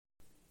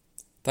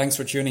Thanks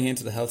for tuning in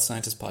to the Health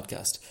Scientist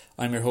Podcast.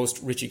 I'm your host,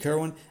 Richie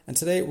Kerwin, and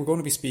today we're going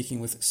to be speaking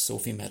with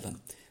Sophie Medlin.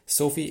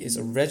 Sophie is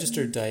a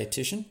registered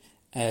dietitian,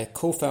 a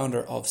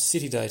co-founder of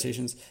City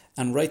Dietitians,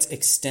 and writes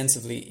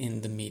extensively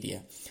in the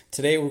media.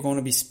 Today we're going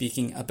to be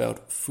speaking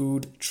about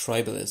food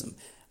tribalism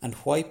and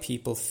why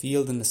people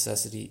feel the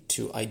necessity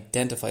to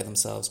identify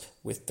themselves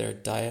with their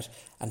diet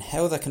and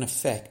how that can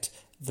affect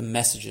the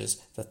messages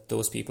that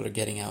those people are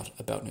getting out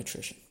about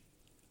nutrition.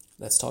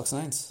 Let's talk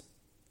science.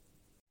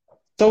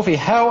 Sophie,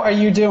 how are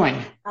you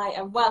doing? I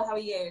am well. How are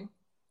you?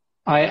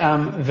 I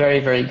am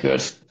very, very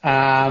good.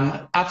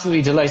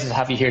 Absolutely delighted to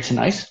have you here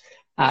tonight.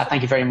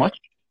 Thank you very much.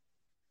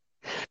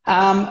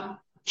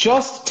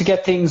 Just to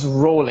get things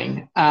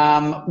rolling,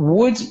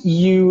 would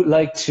you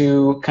like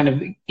to kind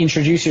of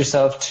introduce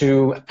yourself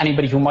to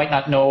anybody who might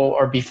not know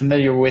or be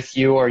familiar with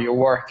you or your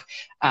work?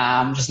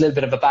 Just a little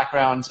bit of a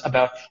background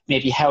about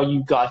maybe how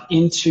you got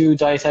into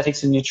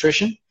dietetics and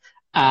nutrition.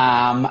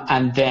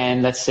 And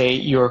then let's say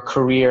your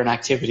career and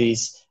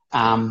activities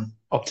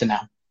up to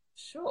now.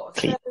 Sure.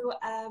 So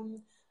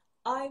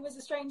I was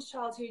a strange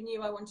child who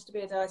knew I wanted to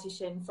be a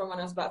dietitian from when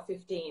I was about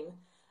 15,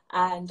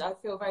 and I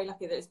feel very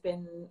lucky that it's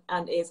been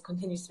and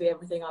continues to be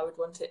everything I would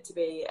want it to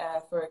be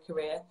for a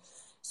career.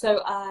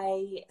 So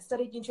I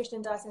studied nutrition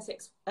and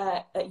dietetics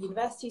at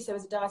university. So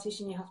as a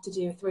dietitian, you have to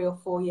do a 3 or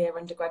 4 year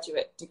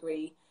undergraduate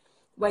degree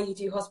where you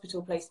do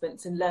hospital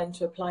placements and learn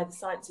to apply the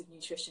science of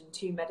nutrition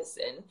to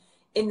medicine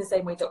in the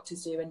same way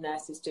doctors do and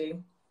nurses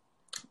do.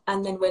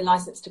 And then we're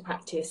licensed to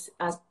practice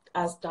as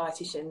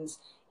dietitians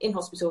in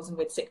hospitals and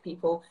with sick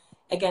people,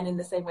 again, in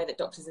the same way that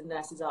doctors and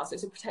nurses are. So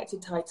it's a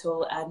protected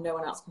title and no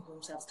one else can call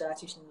themselves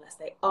dietitian unless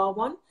they are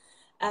one.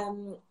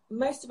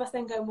 Most of us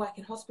then go and work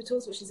in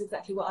hospitals, which is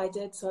exactly what I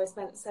did. So I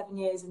spent 7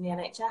 years in the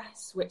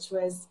NHS, which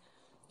was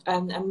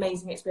an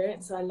amazing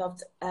experience. I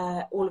loved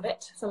all of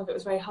it. Some of it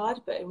was very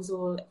hard, but it was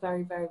all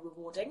very, very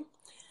rewarding.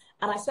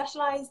 And I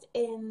specialised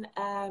in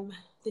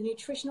the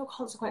nutritional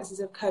consequences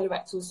of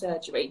colorectal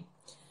surgery.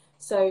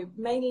 So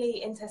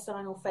mainly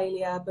intestinal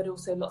failure, but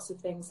also lots of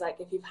things like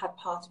if you've had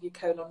part of your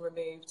colon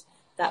removed,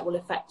 that will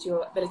affect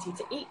your ability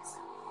to eat,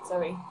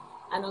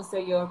 and also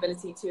your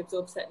ability to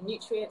absorb certain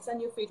nutrients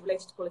and your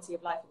food-related quality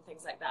of life and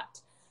things like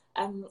that.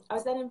 I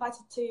was then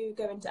invited to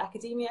go into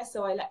academia,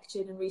 so I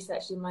lectured and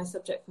researched in my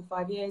subject for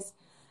 5 years,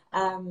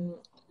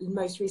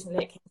 most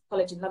recently at King's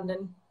College in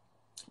London.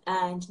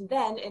 And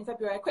then in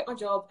February, I quit my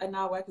job and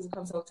now work as a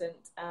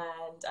consultant,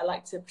 and I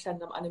like to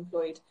pretend I'm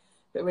unemployed,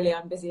 but really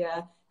I'm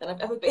busier than I've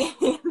ever been.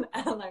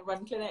 And I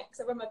run clinics.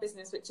 I run my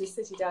business, which is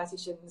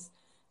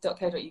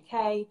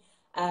citydietitians.co.uk.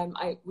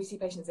 We see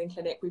patients in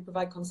clinic. We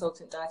provide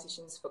consultant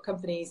dietitians for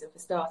companies and for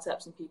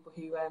startups and people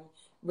who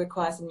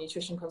require some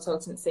nutrition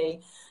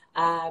consultancy.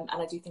 And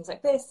I do things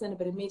like this and a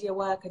bit of media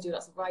work. I do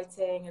lots of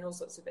writing and all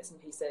sorts of bits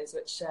and pieces,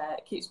 which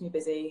keeps me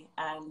busy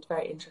and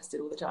very interested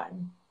all the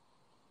time.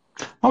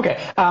 Okay.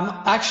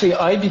 Actually,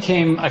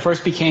 I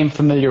first became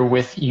familiar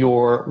with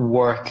your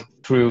work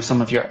through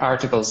some of your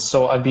articles.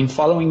 So I've been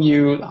following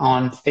you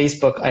on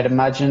Facebook. I'd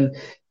imagine,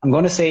 I'm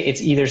going to say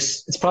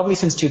it's probably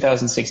since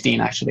 2016,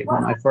 actually,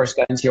 when I first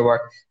got into your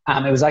work.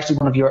 It was actually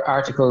one of your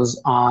articles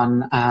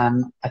on,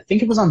 I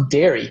think it was on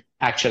dairy,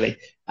 actually,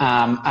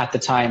 at the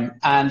time.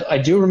 And I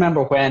do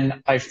remember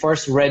when I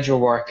first read your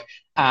work,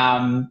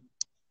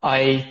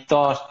 I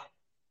thought,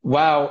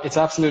 wow, it's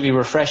absolutely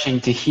refreshing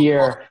to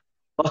hear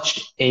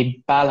such a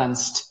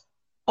balanced,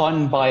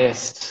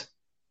 unbiased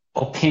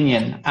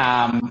opinion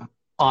on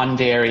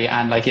dairy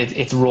and like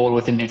its role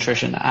within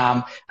nutrition.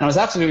 And it was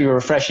absolutely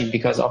refreshing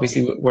because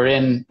obviously we're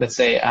in, let's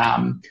say,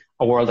 a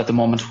world at the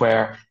moment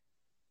where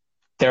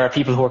there are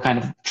people who are kind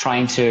of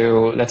trying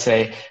to, let's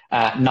say,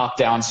 knock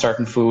down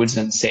certain foods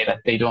and say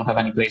that they don't have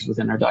any place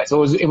within their diet.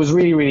 So it was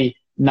really, really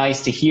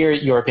nice to hear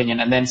your opinion.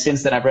 And then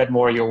since then I've read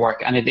more of your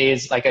work, and it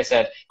is, like I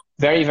said,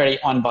 very,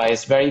 very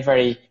unbiased, very,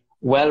 very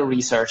well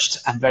researched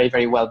and very,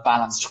 very well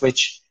balanced,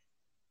 which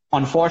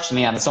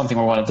unfortunately, and it's something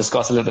we're going to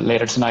discuss a little bit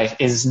later tonight,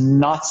 is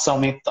not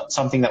something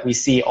that we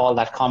see all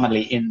that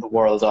commonly in the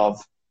world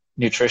of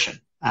nutrition.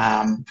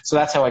 So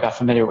that's how I got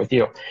familiar with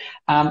you.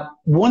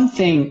 One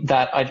thing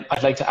that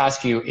I'd like to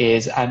ask you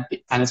is, and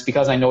it's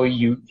because I know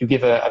you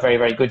give a very,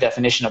 very good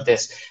definition of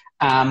this,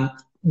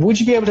 would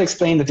you be able to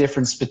explain the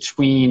difference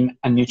between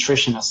a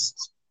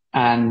nutritionist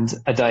and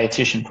a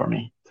dietitian for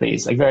me,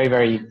 please? Like very,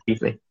 very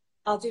briefly.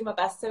 I'll do my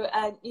best. So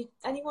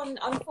anyone in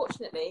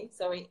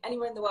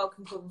the world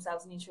can call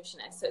themselves a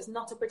nutritionist. So it's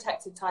not a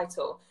protected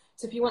title.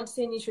 So if you want to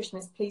see a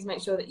nutritionist, please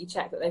make sure that you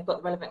check that they've got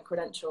the relevant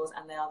credentials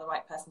and they are the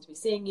right person to be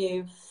seeing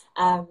you,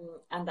 and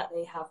that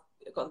they have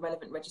got the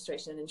relevant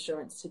registration and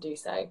insurance to do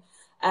so.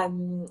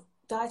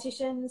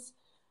 Dietitians,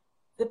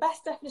 the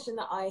best definition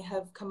that I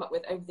have come up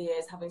with over the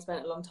years, having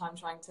spent a long time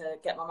trying to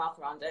get my mouth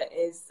around it,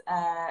 is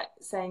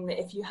saying that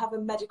if you have a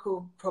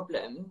medical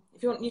problem,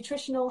 if you want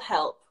nutritional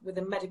help with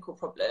a medical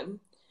problem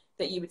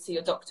that you would see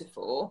your doctor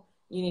for,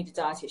 you need a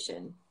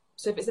dietitian.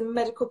 So if it's a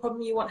medical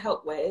problem you want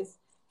help with,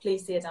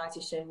 please see a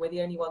dietitian. We're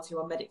the only ones who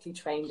are medically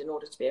trained in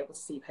order to be able to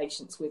see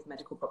patients with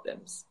medical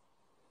problems.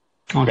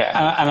 Okay,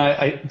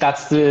 and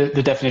that's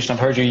the definition I've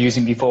heard you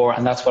using before,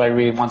 and that's what I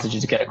really wanted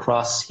you to get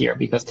across here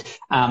because,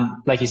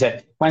 like you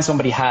said, when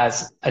somebody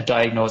has a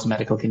diagnosed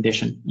medical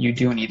condition, you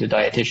do need a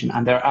dietitian.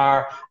 And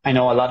I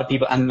know a lot of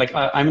people, and like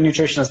I'm a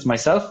nutritionist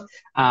myself,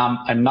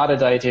 I'm not a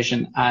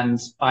dietitian,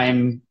 and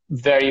I'm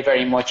very,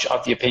 very much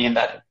of the opinion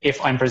that if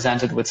I'm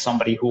presented with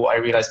somebody who I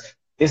realize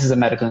this is a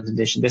medical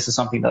condition, this is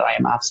something that I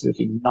am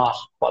absolutely not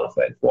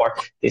qualified for,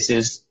 this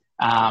is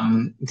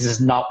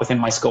not within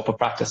my scope of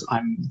practice.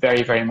 I'm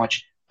very, very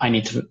much, I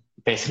need to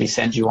basically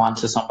refer you on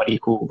to somebody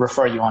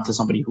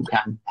who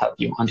can help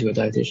you onto a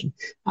dietitian.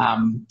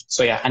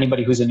 So yeah,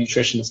 anybody who's a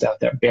nutritionist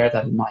out there, bear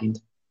that in mind,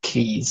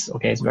 please.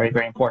 Okay, it's very,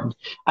 very important.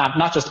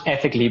 Not just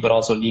ethically, but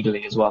also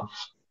legally as well.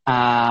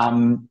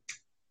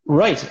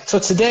 Right, so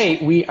today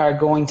we are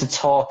going to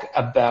talk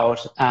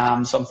about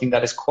something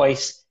that is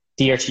quite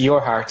dear to your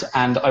heart,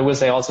 and I will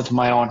say also to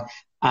my own,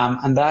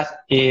 and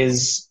that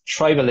is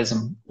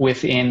tribalism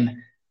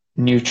within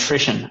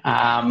nutrition.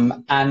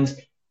 And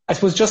I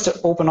suppose just to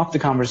open up the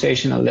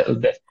conversation a little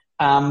bit,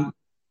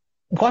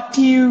 what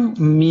do you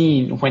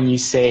mean when you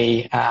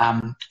say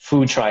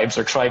food tribes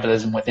or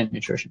tribalism within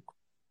nutrition?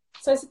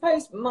 So I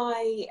suppose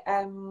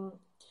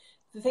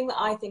the thing that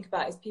I think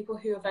about is people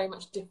who are very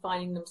much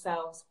defining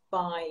themselves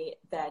by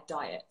their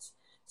diet.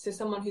 So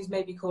someone who's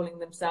maybe calling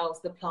themselves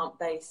the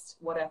plant-based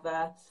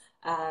whatever,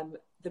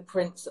 the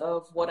prince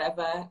of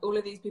whatever, all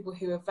of these people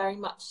who are very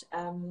much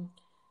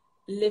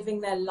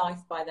living their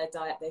life by their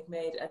diet. They've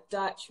made a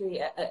dietary,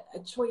 a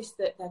choice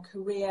that their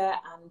career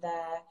and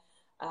their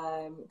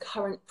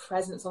current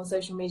presence on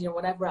social media and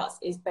whatever else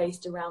is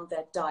based around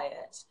their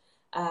diet.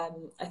 I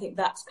think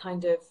that's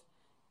kind of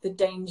the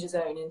danger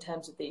zone in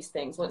terms of these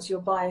things. Once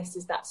your bias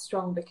is that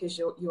strong because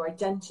your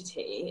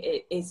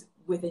identity is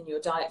within your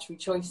dietary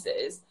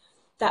choices,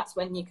 that's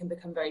when you can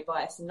become very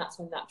biased, and that's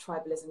when that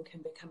tribalism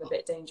can become a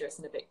bit dangerous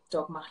and a bit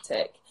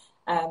dogmatic.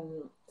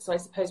 So I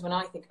suppose when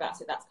I think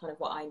about it, that's kind of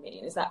what I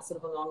mean. Is that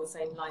sort of along the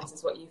same lines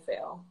as what you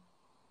feel?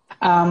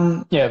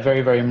 Yeah,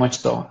 very, very much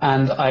so.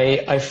 And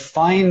I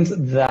find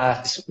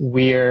that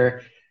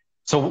we're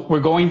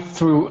going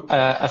through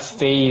a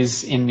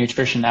phase in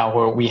nutrition now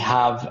where we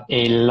have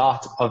a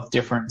lot of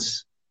different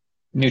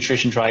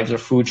nutrition tribes or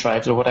food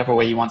tribes or whatever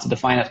way you want to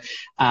define it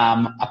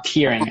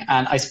appearing.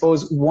 And I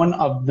suppose one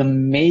of the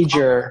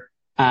major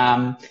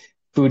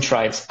food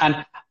tribes,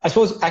 and I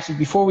suppose actually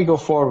before we go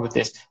forward with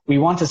this, we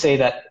want to say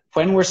that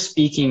when we're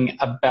speaking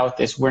about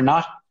this, we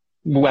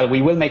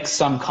will make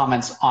some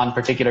comments on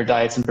particular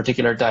diets and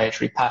particular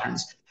dietary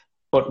patterns,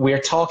 but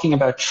we're talking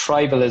about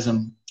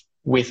tribalism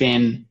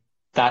within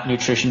that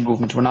nutrition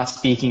movement. We're not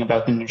speaking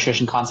about the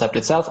nutrition concept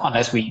itself,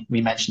 unless we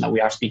mention that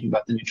we are speaking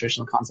about the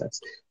nutritional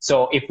concepts.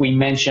 So if we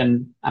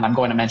mention, and I'm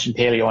going to mention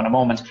paleo in a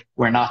moment,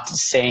 we're not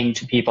saying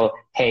to people,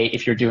 hey,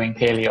 if you're doing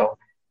paleo,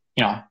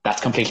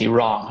 that's completely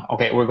wrong.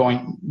 Okay, we're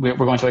going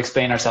to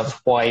explain ourselves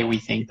why we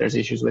think there's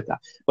issues with that.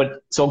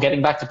 But so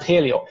getting back to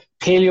paleo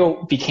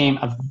became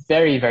a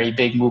very, very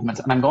big movement.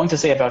 And I'm going to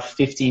say about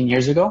 15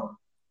 years ago,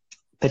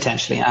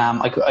 potentially.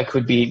 I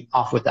could be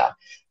off with that.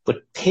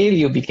 But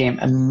paleo became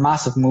a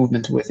massive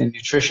movement within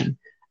nutrition,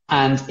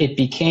 and it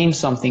became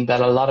something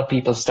that a lot of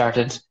people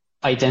started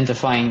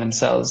identifying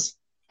themselves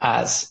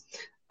as.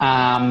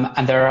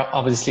 And there are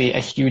obviously a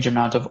huge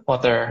amount of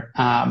other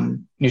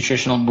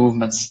nutritional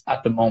movements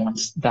at the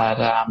moment that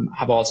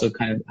have also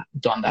kind of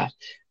done that.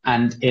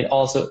 And it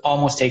also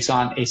almost takes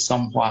on a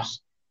somewhat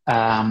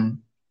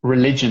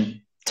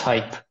religion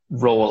type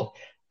role.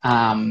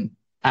 And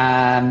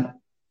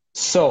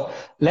so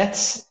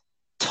let's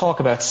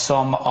talk about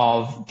some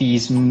of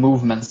these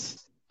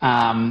movements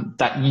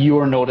that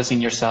you're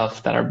noticing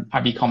yourself that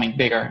are becoming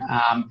bigger,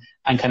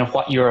 and kind of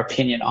what your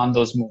opinion on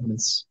those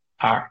movements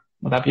are.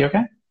 Would that be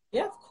okay?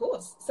 Yeah, of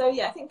course. So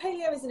yeah, I think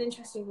paleo is an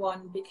interesting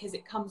one because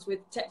it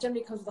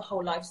generally comes with a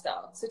whole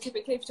lifestyle. So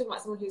typically, if you're talking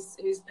about someone who's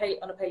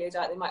on a paleo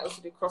diet, they might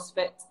also do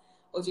CrossFit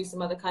or do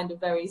some other kind of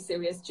very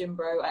serious gym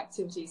bro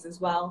activities as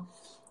well,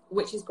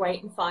 which is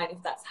great and fine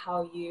if that's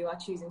how you are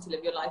choosing to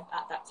live your life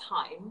at that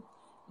time.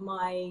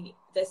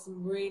 There's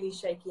some really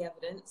shaky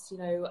evidence,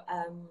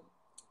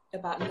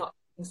 about not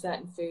eating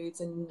certain foods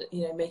and,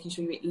 making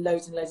sure you eat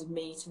loads and loads of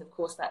meat. And of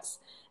course, that's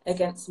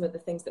against some of the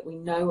things that we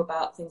know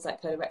about things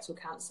like colorectal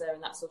cancer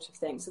and that sort of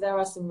thing. So there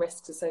are some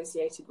risks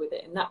associated with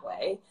it in that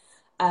way.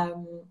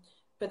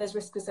 But there's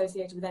risk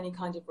associated with any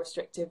kind of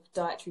restrictive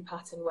dietary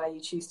pattern where you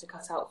choose to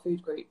cut out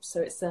food groups.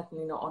 So it's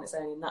certainly not on its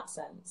own in that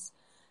sense.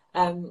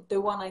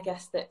 The one, I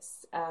guess,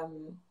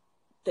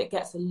 that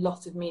gets a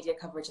lot of media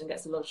coverage and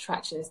gets a lot of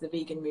traction is the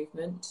vegan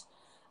movement.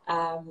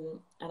 And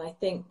I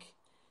think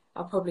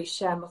I'll probably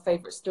share my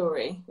favourite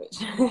story,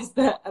 which is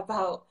that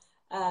about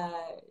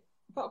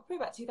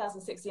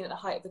 2016, at the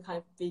height of the kind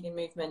of vegan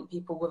movement,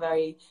 people were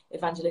very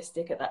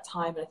evangelistic at that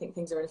time, and I think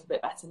things are a little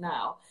bit better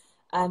now.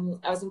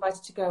 I was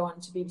invited to go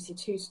on to BBC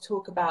Two to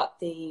talk about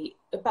the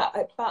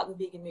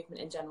vegan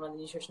movement in general and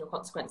the nutritional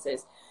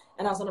consequences.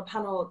 And I was on a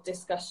panel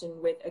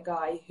discussion with a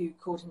guy who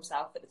called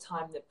himself at the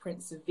time the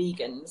Prince of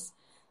Vegans.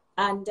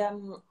 And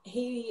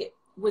he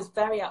was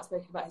very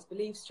outspoken about his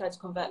beliefs, tried to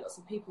convert lots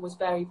of people, was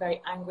very,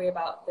 very angry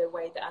about the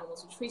way that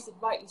animals were treated,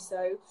 rightly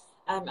so.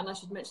 And I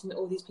should mention that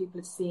all these people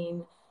had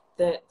seen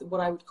what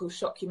I would call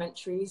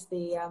shockumentaries,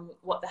 the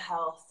What the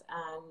Health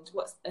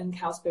and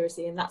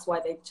Cowspiracy, and that's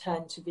why they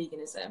turned to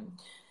veganism.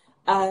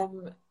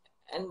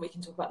 And we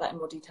can talk about that in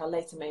more detail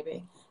later,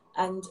 maybe.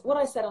 And what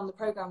I said on the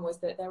programme was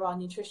that there are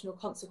nutritional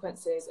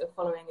consequences of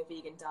following a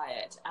vegan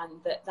diet, and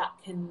that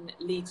can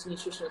lead to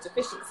nutritional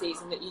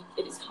deficiencies, and that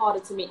it is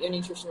harder to meet your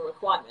nutritional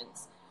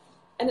requirements.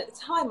 And at the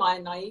time, I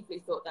naively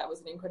thought that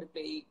was an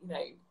incredibly,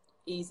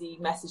 easy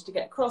message to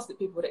get across, that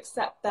people would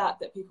accept that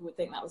people would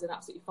think that was an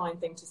absolutely fine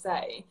thing to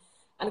say.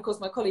 And of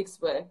course, my colleagues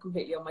were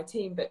completely on my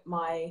team, but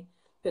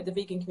the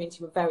vegan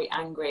community were very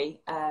angry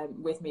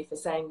with me for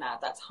saying that.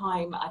 At that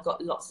time, I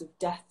got lots of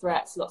death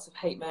threats, lots of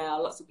hate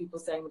mail, lots of people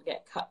saying I'm going to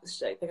get cut,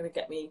 they're going to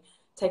get me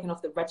taken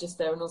off the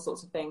register and all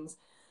sorts of things.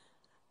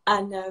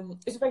 And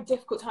it was a very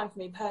difficult time for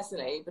me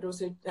personally, but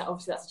also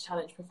obviously that's a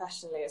challenge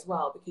professionally as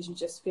well, because you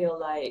just feel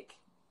like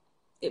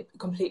it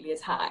completely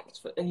attacked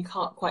and you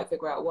can't quite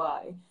figure out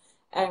why.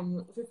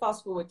 If we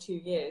fast forward 2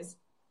 years,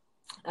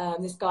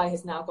 this guy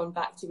has now gone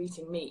back to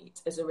eating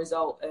meat as a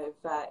result of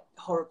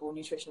horrible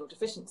nutritional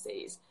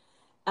deficiencies.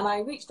 And I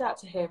reached out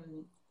to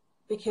him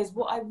because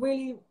what I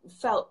really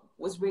felt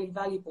was really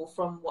valuable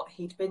from what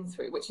he'd been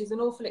through, which is an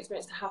awful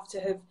experience to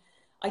have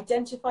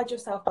identified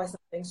yourself by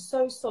something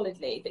so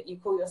solidly that you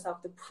call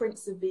yourself the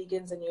prince of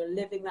vegans and you're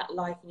living that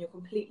life and you're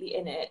completely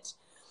in it,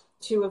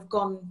 to have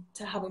gone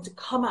to having to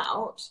come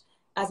out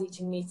as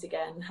eating meat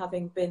again,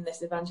 having been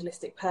this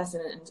evangelistic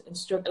person and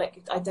struggle,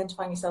 like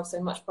identifying yourself so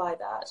much by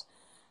that.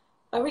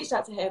 I reached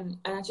out to him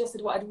and I just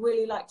said, what I'd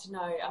really like to know,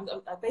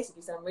 I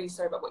basically said, I'm really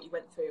sorry about what you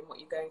went through and what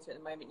you're going through at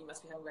the moment. You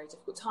must be having a very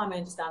difficult time. I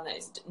understand that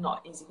it's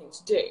not an easy thing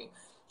to do.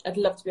 I'd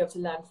love to be able to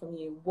learn from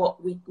you what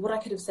I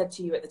could have said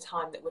to you at the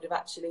time that would have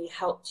actually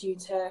helped you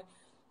to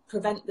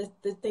prevent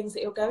the things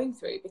that you're going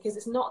through. Because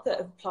it's not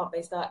that a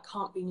plant-based diet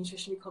can't be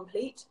nutritionally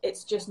complete.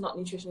 It's just not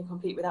nutritionally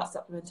complete without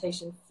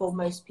supplementation for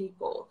most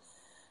people.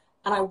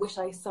 And I wish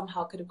I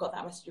somehow could have got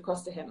that message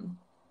across to him.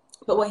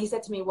 But what he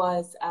said to me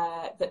was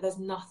that there's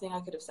nothing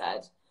I could have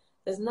said.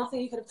 There's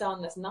nothing you could have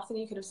done. There's nothing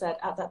you could have said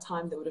at that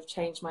time that would have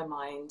changed my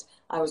mind.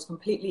 I was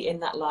completely in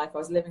that life. I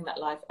was living that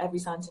life. Every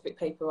scientific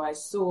paper I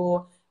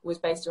saw was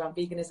based around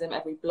veganism.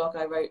 Every blog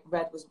I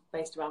read was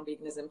based around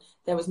veganism.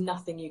 There was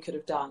nothing you could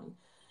have done.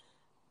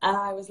 And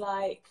I was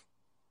like,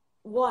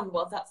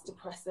 well, that's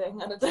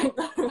depressing. And I don't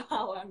know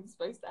how I'm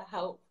supposed to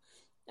help.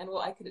 And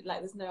what I could,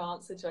 there's no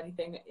answer to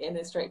anything in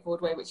a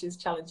straightforward way, which is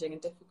challenging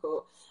and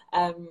difficult.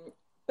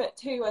 But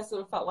two, I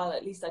sort of felt, well,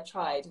 at least I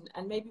tried.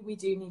 And maybe we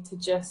do need to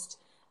just,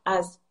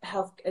 as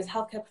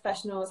healthcare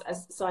professionals,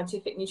 as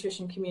scientific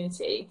nutrition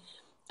community,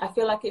 I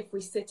feel like if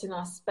we sit in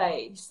our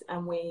space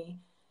and we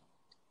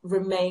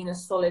remain a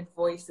solid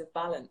voice of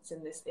balance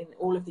in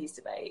all of these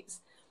debates,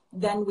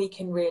 then we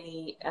can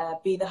really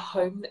be the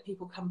home that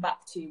people come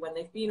back to when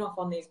they've been off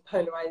on these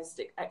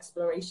polarized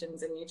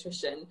explorations in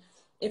nutrition.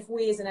 If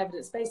we as an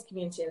evidence-based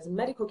community, as a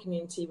medical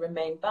community,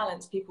 remain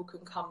balanced, people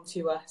can come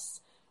to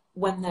us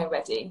when they're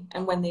ready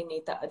and when they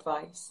need that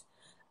advice.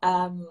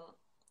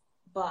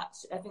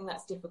 But I think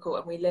that's difficult,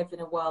 and we live in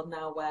a world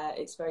now where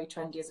it's very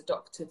trendy as a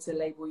doctor to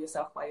label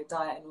yourself by your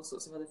diet and all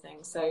sorts of other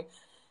things. So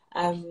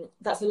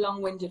that's a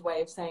long-winded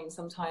way of saying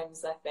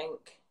sometimes I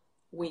think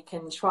we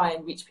can try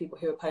and reach people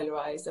who are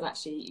polarized, and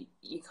actually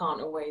you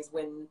can't always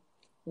win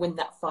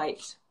that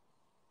fight.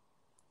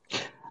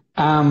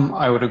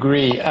 I would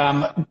agree.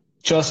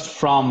 Just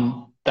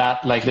from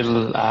that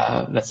little,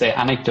 let's say,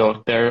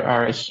 anecdote, there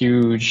are a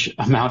huge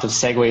amount of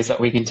segues that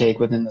we can take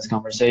within this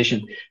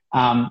conversation.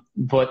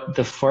 But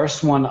the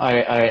first one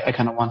I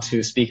kind of want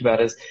to speak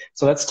about is,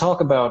 so let's talk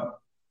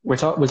about, we'll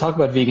talk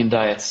about vegan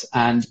diets.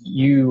 And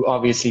you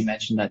obviously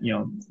mentioned that,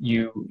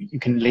 you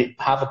can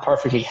have a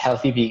perfectly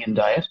healthy vegan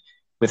diet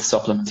with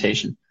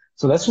supplementation.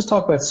 So let's just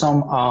talk about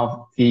some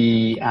of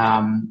the,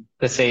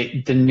 let's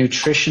say, the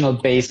nutritional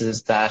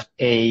bases that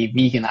a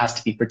vegan has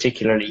to be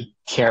particularly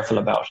careful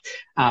about,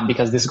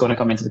 because this is going to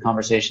come into the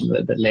conversation a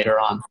little bit later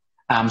on.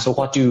 So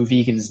what do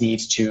vegans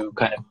need to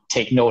kind of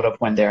take note of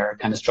when they're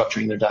kind of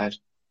structuring their diet?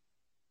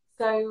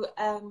 So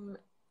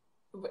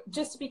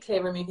just to be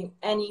clear, removing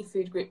any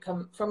food group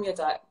from your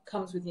diet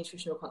comes with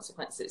nutritional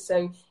consequences.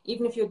 So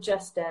even if you're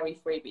just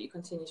dairy-free but you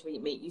continue to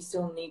eat meat, you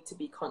still need to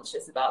be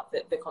conscious about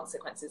the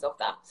consequences of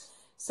that.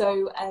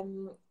 So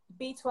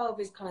B12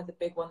 is kind of the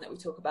big one that we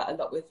talk about a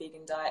lot with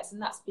vegan diets,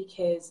 and that's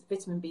because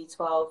vitamin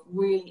B12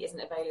 really isn't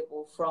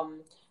available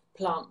from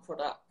plant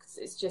products.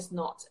 It's just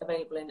not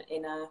available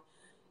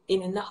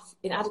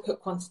in adequate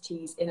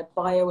quantities in a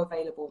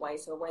bioavailable way,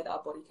 so a way that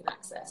our body can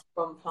access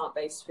from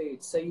plant-based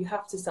foods. So you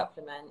have to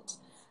supplement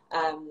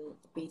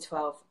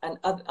B12 and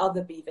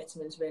other B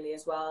vitamins really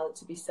as well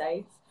to be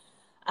safe.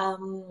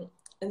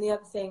 And the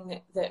other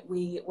thing that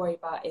we worry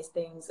about is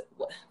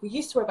we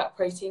used to worry about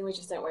protein, we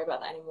just don't worry about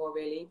that anymore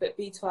really. But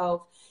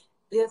B12,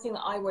 the other thing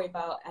that I worry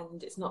about,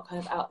 and it's not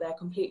kind of out there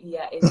completely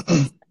yet,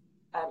 is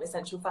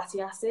essential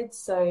fatty acids.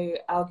 So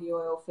algae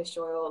oil, fish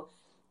oil,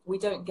 we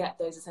don't get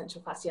those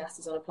essential fatty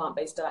acids on a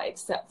plant-based diet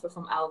except for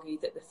from algae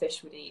that the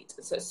fish would eat.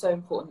 So it's so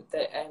important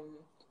that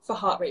for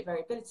heart rate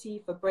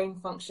variability, for brain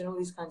function, all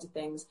these kinds of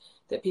things,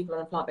 that people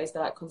on a plant-based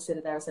diet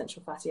consider their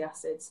essential fatty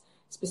acids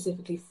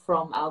specifically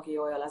from algae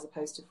oil as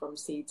opposed to from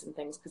seeds and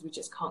things, because we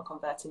just can't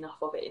convert enough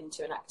of it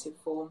into an active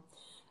form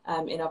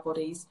in our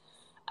bodies.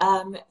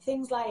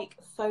 Things like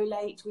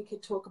folate, we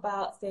could talk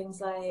about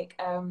things like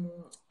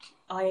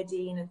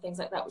iodine and things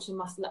like that, which are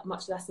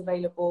much less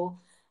available.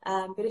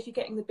 But if you're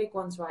getting the big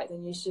ones right,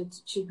 then you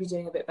should be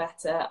doing a bit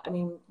better. I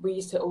mean, we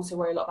used to also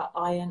worry a lot about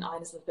iron.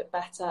 Iron is a little bit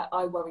better.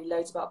 I worry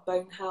loads about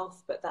bone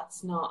health, but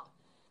that's not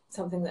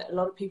something that a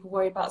lot of people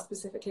worry about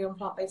specifically on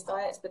plant-based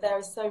diets. But there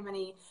are so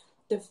many,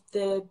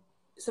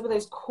 some of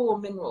those core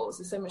minerals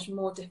are so much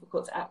more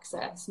difficult to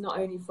access, not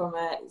only from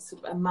a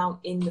sort of amount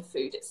in the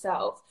food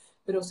itself,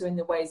 but also in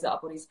the ways that our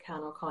bodies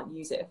can or can't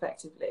use it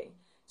effectively.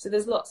 So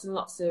there's lots and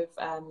lots of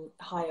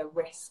higher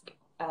risk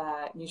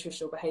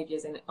nutritional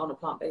behaviours on a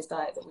plant-based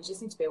diet that we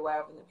just need to be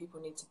aware of, and that people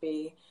need to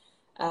be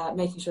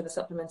making sure they're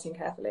supplementing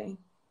carefully.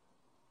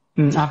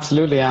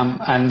 Absolutely,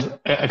 and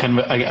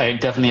I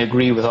definitely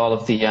agree with all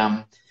of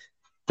the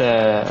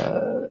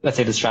let's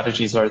say the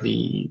strategies or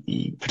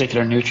the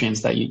particular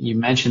nutrients that you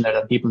mentioned there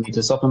that people need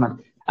to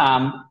supplement.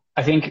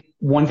 I think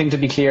one thing to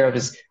be clear of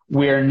is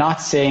we're not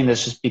saying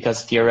this just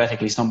because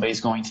theoretically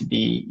somebody's going to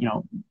be,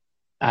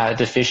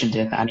 deficient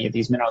in any of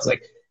these minerals.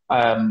 Like,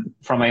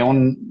 from my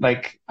own,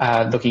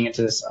 looking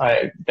into this,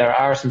 there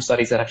are some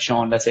studies that have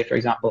shown, let's say, for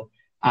example,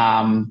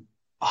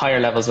 higher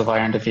levels of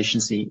iron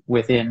deficiency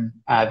within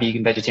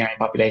vegan vegetarian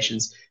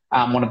populations.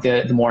 One of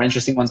the more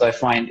interesting ones I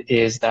find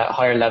is that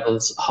higher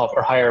levels of,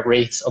 or higher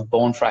rates of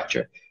bone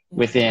fracture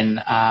within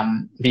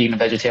vegan and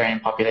vegetarian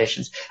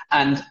populations.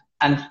 And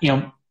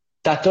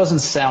that doesn't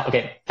sound,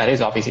 okay, that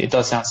is obviously, it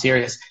does sound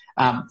serious.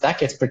 That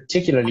gets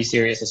particularly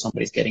serious as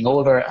somebody's getting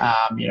older,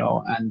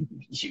 and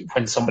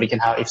when somebody can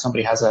have, if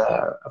somebody has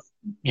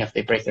if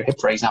they break their hip,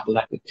 for example,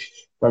 that could,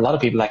 for a lot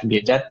of people, that can be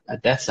a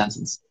death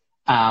sentence,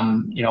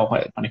 when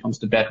it comes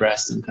to bed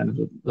rest and kind of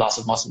the loss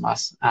of muscle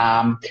mass.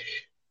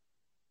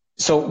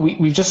 So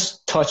we've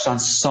just touched on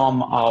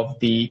some of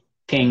the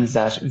things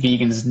that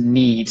vegans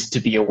need to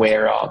be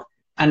aware of.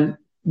 And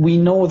we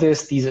know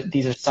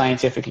these are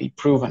scientifically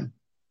proven.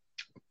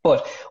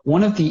 But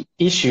one of the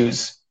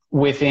issues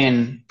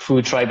within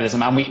food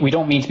tribalism, and we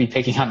don't mean to be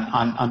picking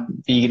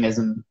on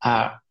veganism,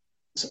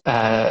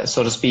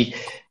 so to speak,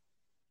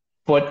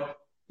 but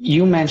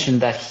you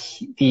mentioned that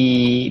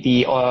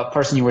the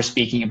person you were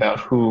speaking about,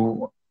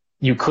 who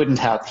you couldn't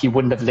help, he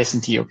wouldn't have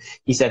listened to you.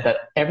 He said that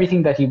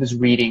everything that he was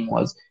reading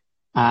was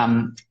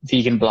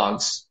vegan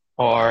blogs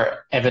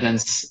or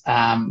evidence,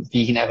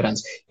 vegan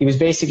evidence. He was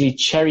basically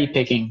cherry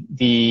picking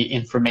the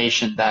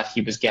information that he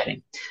was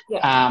getting.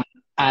 Yeah.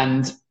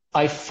 And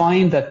I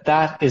find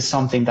that is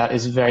something that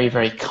is very,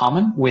 very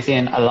common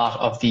within a lot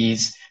of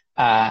these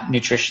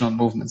nutritional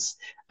movements.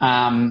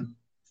 And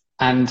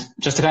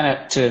just to kind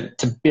of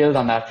to build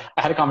on that,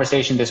 I had a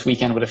conversation this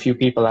weekend with a few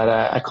people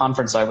at a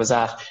conference I was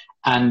at,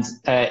 and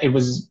it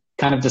was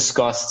kind of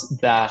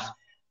discussed that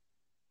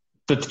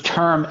the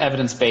term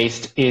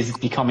evidence-based is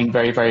becoming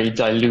very, very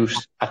dilute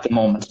at the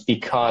moment,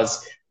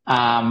 because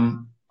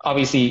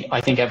obviously,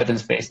 I think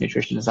evidence-based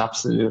nutrition is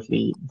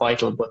absolutely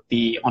vital, but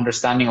the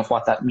understanding of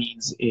what that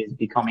means is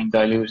becoming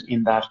dilute,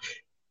 in that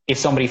if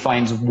somebody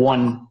finds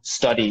one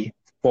study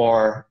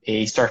for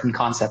a certain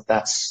concept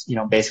that's,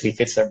 basically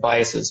fits their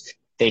biases,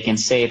 they can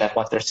say that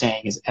what they're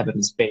saying is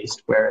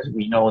evidence-based, whereas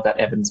we know that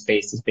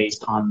evidence-based is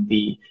based on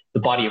the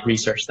body of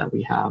research that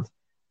we have.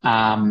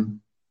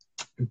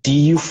 Do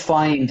you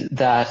find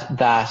that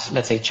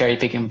let's say,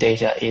 cherry-picking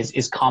data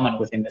is common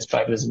within this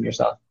tribalism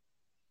yourself?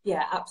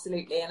 Yeah,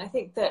 absolutely. And I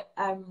think that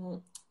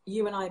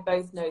you and I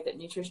both know that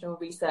nutritional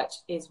research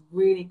is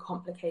really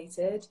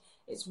complicated.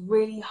 It's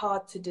really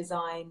hard to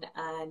design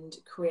and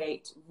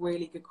create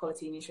really good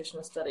quality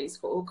nutritional studies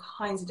for all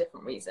kinds of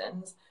different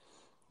reasons.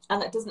 And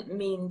that doesn't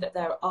mean that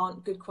there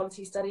aren't good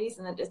quality studies,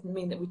 and that doesn't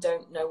mean that we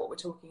don't know what we're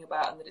talking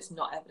about and that it's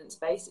not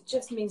evidence-based. It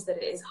just means that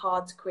it is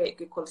hard to create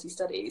good quality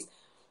studies,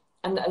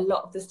 and that a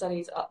lot of the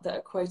studies that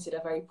are quoted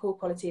are very poor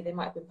quality. They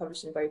might have been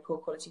published in very poor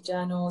quality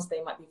journals.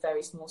 They might be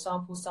very small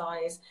sample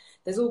size.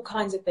 There's all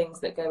kinds of things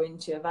that go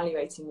into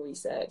evaluating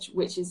research,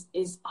 which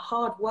is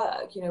hard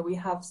work. We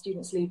have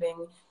students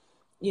leaving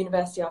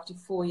university after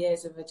 4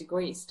 years of a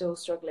degree still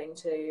struggling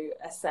to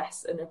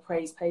assess and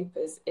appraise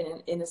papers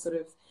in a sort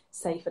of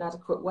safe and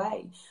adequate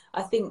way.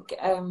 I think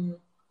that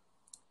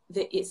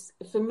it's,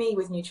 for me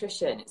with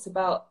nutrition, it's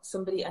about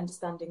somebody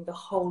understanding the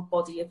whole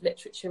body of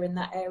literature in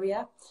that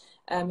area.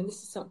 And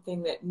this is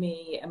something that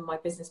me and my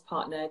business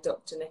partner,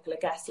 Dr. Nicola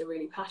Guest, are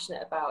really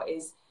passionate about,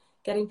 is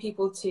getting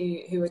people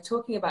who are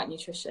talking about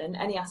nutrition,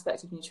 any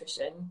aspect of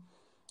nutrition,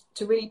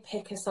 to really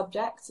pick a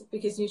subject,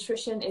 because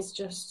nutrition is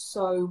just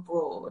so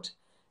broad.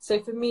 So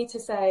for me to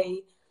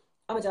say,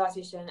 I'm a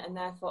dietitian and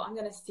therefore I'm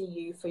going to see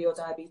you for your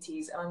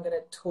diabetes, and I'm going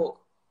to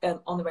talk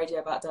on the radio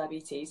about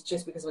diabetes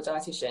just because I'm a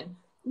dietitian,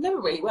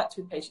 never really worked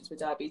with patients with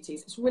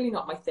diabetes. It's really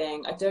not my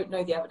thing. I don't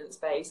know the evidence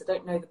base. I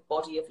don't know the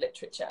body of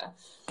literature.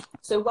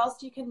 So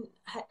whilst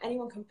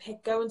anyone can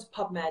go into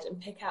PubMed and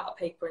pick out a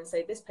paper and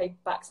say, this paper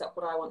backs up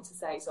what I want to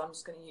say, so I'm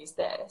just going to use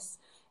this,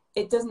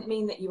 it doesn't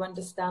mean that you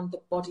understand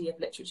the body of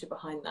literature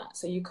behind that.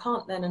 So you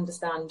can't then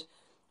understand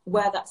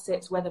where that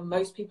sits, whether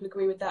most people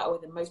agree with that or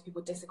whether most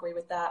people disagree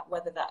with that,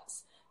 whether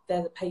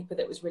there's a paper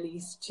that was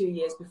released 2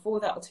 years before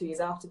that or 2 years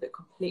after that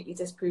completely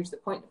disproves the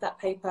point of that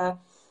paper.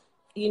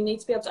 You need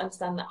to be able to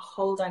understand that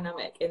whole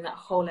dynamic in that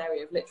whole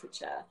area of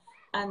literature.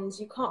 And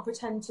you can't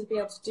pretend to be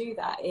able to do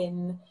that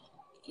in,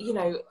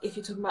 if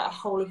you're talking about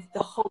the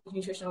whole of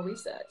nutritional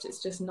research.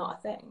 It's just not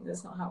a thing.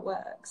 That's not how it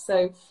works.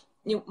 So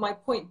my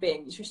point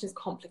being, nutrition is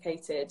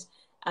complicated,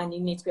 and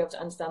you need to be able to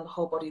understand the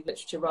whole body of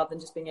literature rather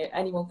than just being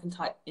anyone can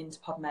type into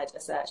PubMed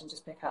a search and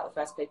just pick out the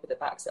first paper that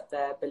backs up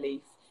their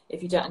belief.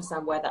 If you don't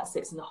understand where that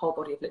sits in the whole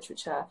body of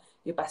literature,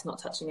 you're best not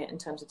touching it in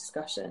terms of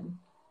discussion.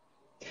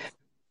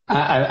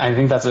 I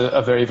think that's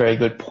a very, very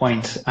good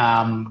point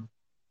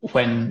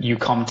when you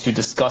come to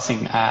discussing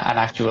an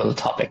actual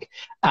topic.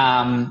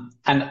 And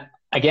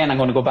again, I'm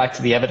going to go back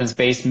to the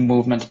evidence-based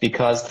movement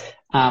because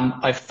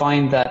I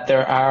find that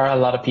there are a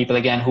lot of people,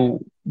 again, who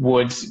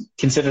would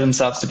consider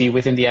themselves to be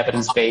within the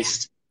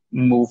evidence-based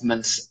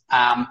movements.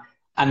 And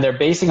they're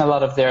basing a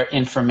lot of their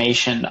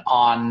information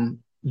on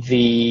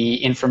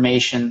the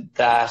information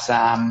that,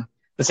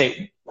 let's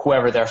say,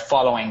 whoever they're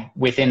following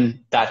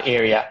within that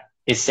area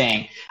is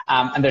saying.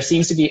 And there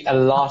seems to be a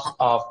lot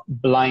of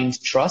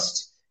blind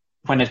trust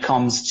when it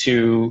comes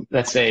to,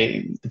 let's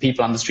say, the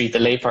people on the street, the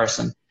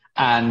layperson,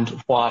 and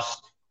what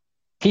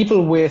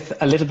people with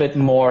a little bit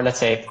more, let's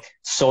say,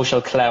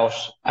 social clout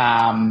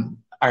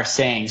are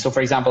saying. So,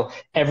 for example,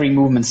 every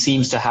movement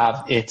seems to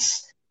have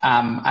its,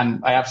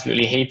 and I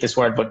absolutely hate this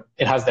word, but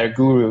it has their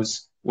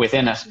gurus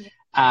within it.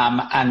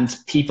 And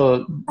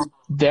people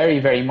very,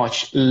 very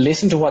much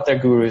listen to what their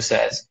guru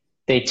says.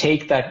 They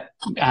take that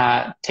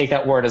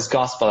word as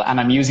gospel, and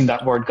I'm using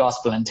that word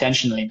gospel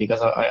intentionally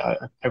because I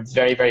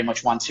very, very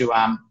much want to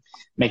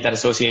make that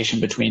association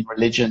between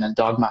religion and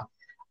dogma.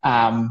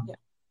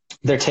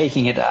 They're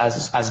taking it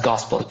as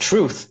gospel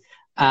truth,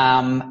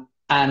 and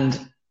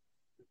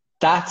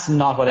that's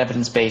not what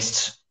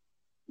evidence-based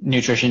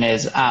nutrition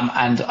is.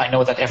 And I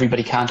know that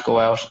everybody can't go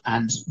out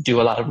and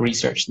do a lot of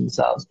research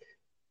themselves,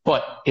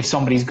 but if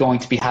somebody's going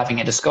to be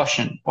having a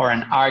discussion or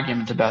an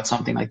argument about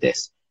something like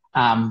this,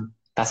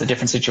 that's a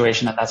different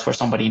situation, and that's where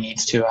somebody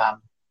needs to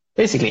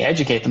basically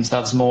educate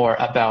themselves more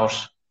about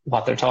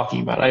what they're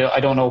talking about. I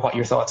don't know what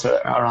your thoughts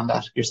are on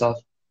that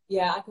yourself.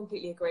 Yeah, I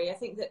completely agree. I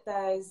think that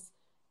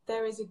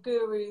there is a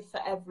guru for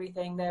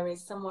everything. There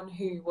is someone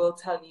who will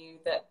tell you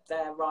that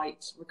they're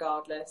right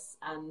regardless,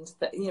 and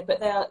that,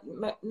 but they are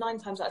 9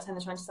 times out of 10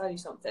 they're trying to sell you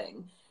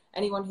something.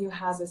 Anyone who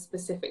has a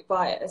specific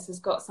bias has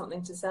got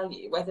something to sell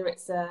you, whether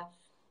it's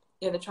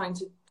they're trying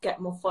to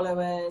get more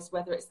followers,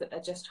 whether it's that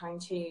they're just trying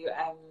to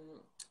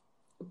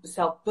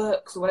sell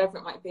books or whatever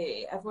it might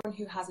be. Everyone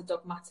who has a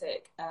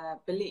dogmatic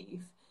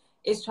belief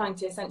is trying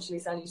to essentially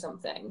sell you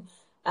something,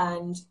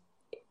 and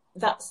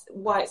that's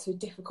why it's so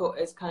difficult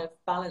as kind of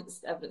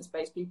balanced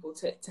evidence-based people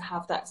to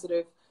have that sort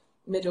of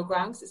middle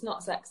ground, because it's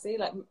not sexy.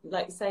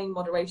 Like saying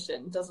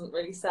moderation doesn't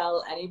really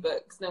sell any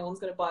books. No one's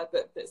going to buy a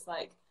book that's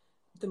like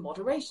The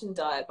Moderation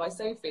Diet by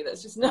Sophie.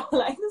 That's just not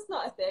that's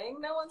not a thing.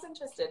 No one's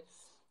interested.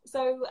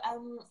 So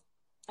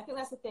I think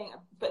that's the thing.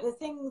 But the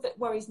thing that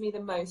worries me the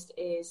most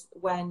is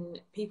when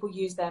people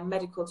use their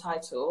medical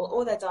title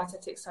or their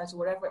dietetics title,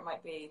 whatever it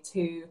might be,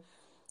 to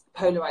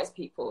polarize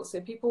people.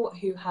 So people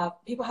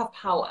have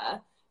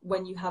power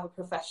when you have a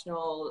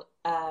professional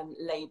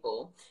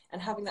label,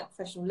 and having that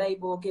professional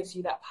label gives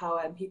you that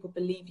power, and people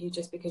believe you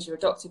just because you're a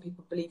doctor,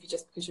 people believe you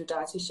just because you're a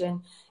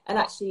dietitian. And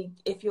actually,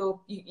 if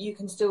you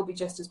can still be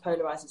just as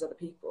polarized as other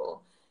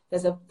people.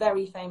 There's a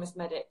very famous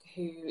medic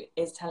who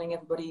is telling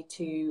everybody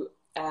to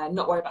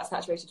not worry about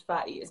saturated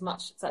fat, eat as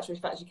much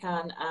saturated fat as you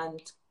can, and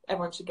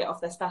everyone should get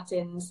off their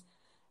statins.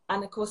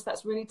 And of course,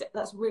 that's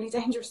really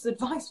dangerous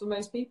advice for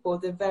most people.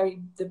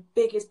 The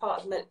biggest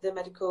part of the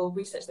medical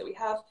research that we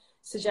have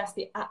suggests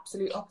the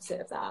absolute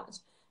opposite of that.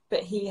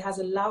 But he has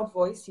a loud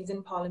voice. He's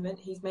in Parliament.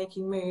 He's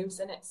making moves,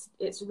 and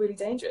it's really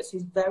dangerous.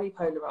 He's very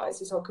polarized.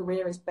 His whole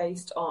career is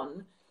based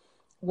on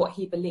what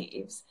he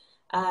believes,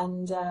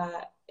 and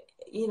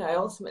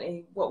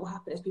ultimately, what will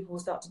happen is people will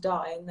start to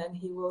die, and then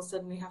he will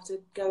suddenly have to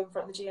go in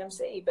front of the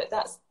GMC. But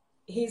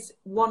he's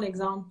one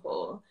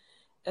example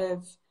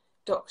of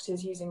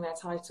doctors using their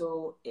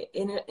title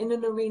in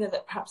an arena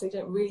that perhaps they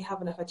don't really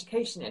have enough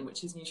education in,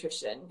 which is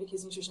nutrition,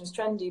 because nutrition is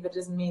trendy, but it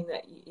doesn't mean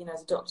that,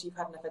 as a doctor, you've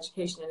had enough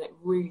education in it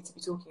really to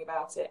be talking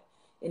about it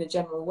in a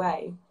general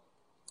way,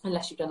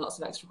 unless you've done lots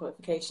of extra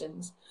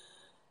qualifications.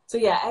 So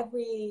yeah,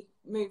 every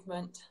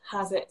movement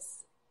has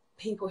its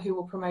people who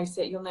will promote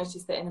it. You'll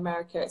notice that in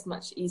America, it's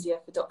much easier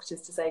for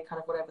doctors to say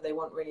kind of whatever they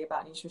want really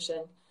about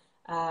nutrition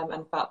and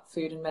about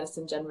food and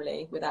medicine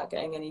generally, without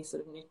getting any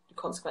sort of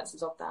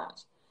consequences of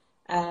that.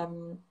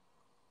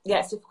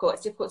 It's difficult.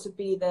 It's difficult to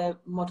be the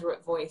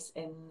moderate voice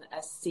in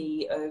a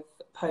sea of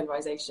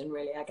polarization,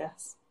 really, I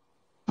guess.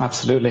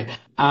 Absolutely.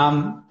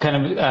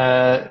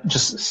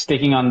 Just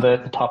sticking on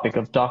the topic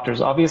of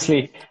doctors,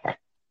 obviously,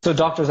 so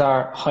doctors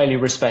are highly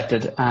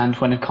respected, and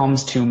when it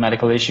comes to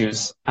medical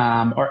issues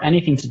or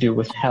anything to do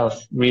with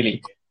health,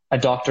 really, a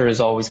doctor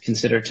is always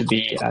considered to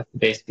be at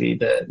basically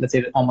let's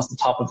say, almost the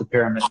top of the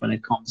pyramid when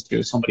it comes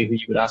to somebody who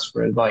you would ask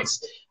for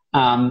advice.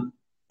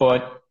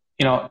 But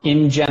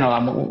in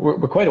general,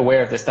 we're quite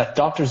aware of this, that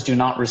doctors do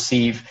not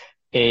receive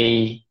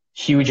a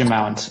huge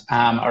amount,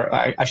 or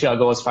actually I'll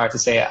go as far to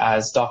say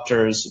as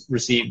doctors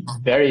receive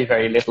very,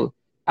 very little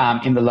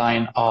in the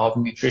line of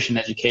nutrition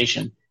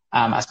education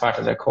as part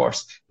of their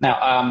course.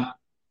 Now,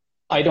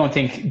 I don't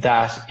think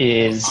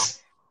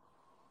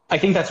I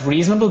think that's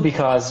reasonable,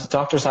 because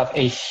doctors have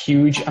a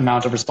huge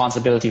amount of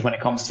responsibility when it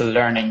comes to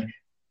learning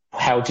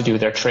how to do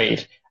their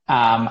trade.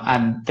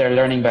 And they're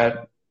learning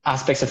about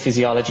aspects of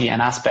physiology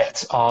and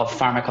aspects of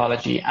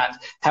pharmacology and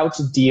how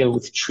to deal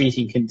with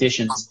treating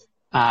conditions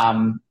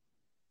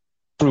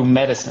through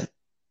medicine.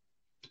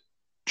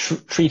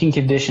 Treating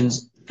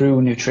conditions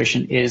through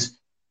nutrition is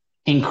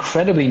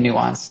incredibly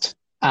nuanced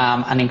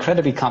and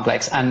incredibly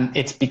complex. And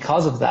it's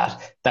because of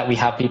that we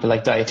have people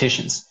like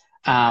dietitians,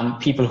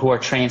 people who are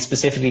trained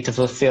specifically to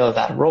fulfill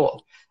that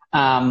role.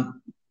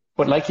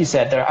 But like you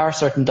said, there are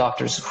certain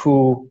doctors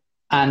who,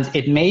 and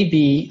it may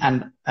be,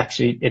 and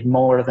actually it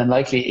more than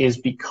likely is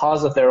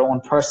because of their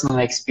own personal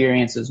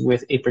experiences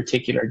with a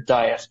particular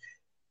diet,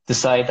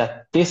 decide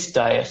that this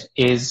diet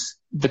is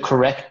the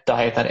correct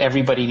diet that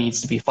everybody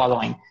needs to be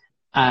following.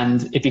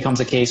 And it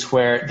becomes a case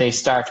where they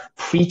start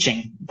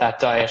preaching that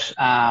diet,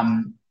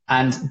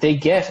 and they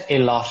get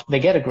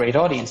a great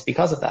audience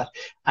because of that.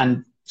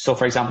 And so,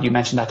 for example, you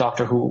mentioned that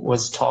doctor who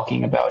was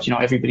talking about,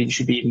 everybody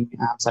should be eating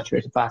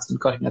saturated fats and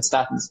cutting out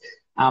statins.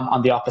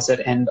 On the opposite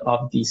end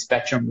of the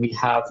spectrum, we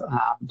have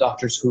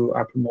doctors who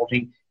are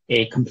promoting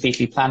a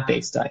completely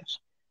plant-based diet.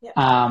 Yeah.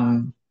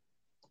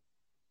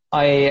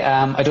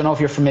 I don't know if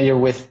you're familiar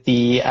with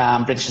the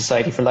British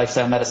Society for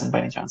Lifestyle Medicine by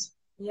any chance.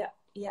 Yeah.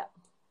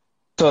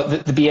 So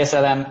the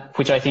BSLM,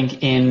 which I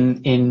think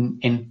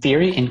in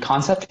theory, in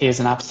concept, is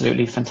an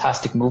absolutely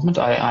fantastic movement.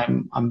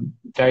 I'm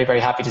very, very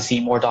happy to see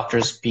more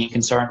doctors being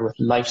concerned with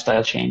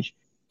lifestyle change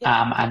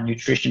and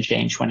nutrition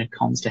change when it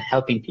comes to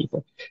helping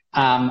people.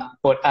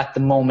 But at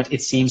the moment,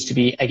 it seems to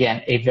be,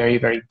 again, a very,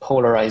 very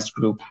polarized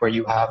group where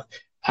you have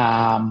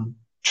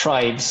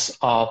tribes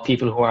of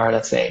people who are,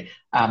 let's say,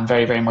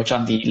 very, very much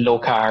on the low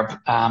carb,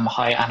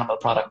 high animal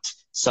product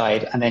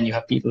side. And then you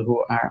have people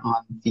who are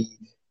on the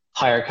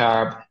higher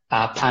carb,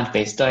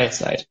 plant-based diet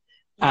side.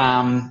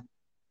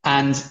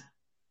 And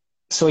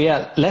so,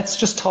 let's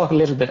just talk a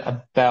little bit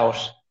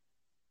about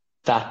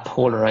that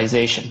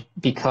polarization,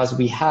 because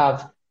we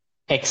have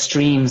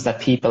extremes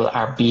that people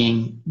are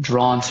being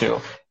drawn to.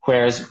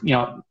 Whereas,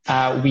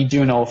 we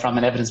do know from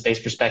an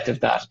evidence-based perspective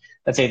that,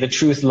 let's say, the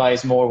truth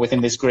lies more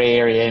within this gray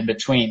area in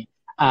between.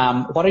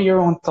 What are your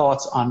own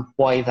thoughts on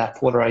why that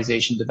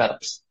polarization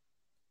develops?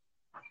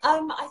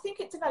 I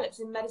think it develops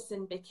in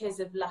medicine because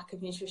of lack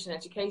of nutrition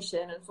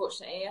education.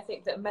 Unfortunately, I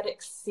think that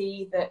medics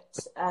see that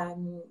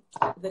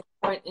the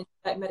current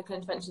medical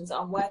interventions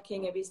aren't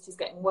working. Obesity is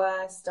getting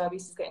worse.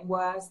 Diabetes is getting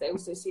worse. They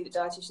also see that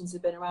dietitians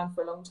have been around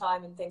for a long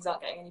time and things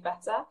aren't getting any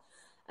better.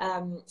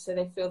 So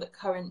they feel that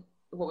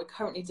what we're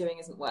currently doing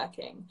isn't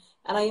working.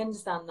 And I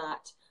understand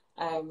that.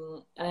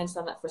 And I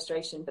understand that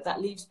frustration, but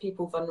that leaves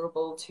people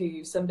vulnerable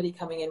to somebody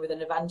coming in with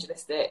an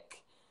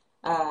evangelistic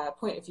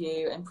point of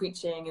view and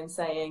preaching and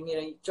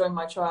saying, join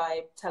my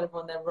tribe, tell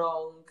everyone they're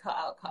wrong, cut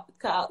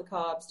out the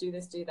carbs, do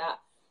this, do that.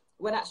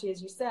 When actually,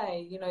 as you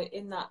say,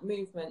 in that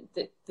movement,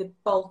 that the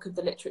bulk of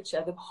the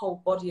literature, the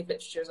whole body of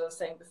literature, as I was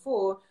saying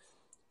before,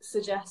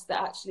 suggests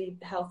that actually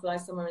health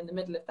lies somewhere in the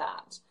middle of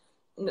that,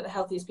 and that the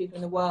healthiest people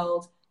in the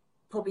world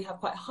probably have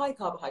quite a high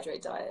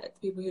carbohydrate diet.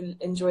 The people who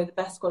enjoy the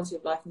best quality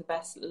of life and the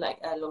best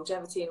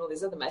longevity and all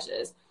these other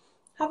measures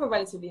have a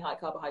relatively high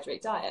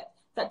carbohydrate diet.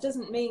 That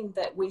doesn't mean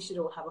that we should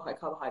all have a high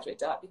carbohydrate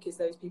diet, because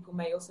those people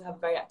may also have a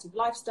very active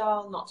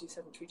lifestyle, not do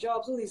sedentary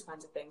jobs, all these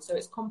kinds of things. So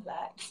it's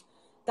complex.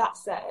 That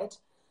said,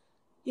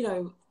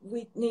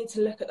 we need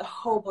to look at the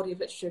whole body of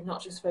literature and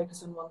not just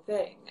focus on one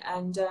thing.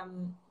 And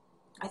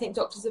I think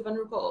doctors are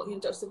vulnerable.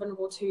 Doctors are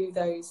vulnerable to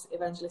those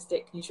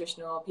evangelistic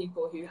nutritional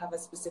people who have a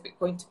specific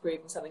point to prove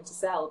and something to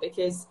sell,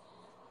 because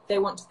they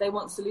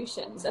want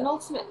solutions. And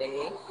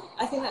ultimately,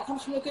 I think that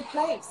comes from a good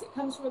place. It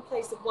comes from a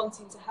place of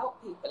wanting to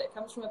help people. It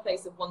comes from a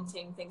place of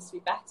wanting things to be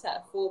better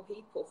for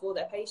people, for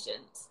their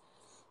patients.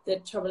 The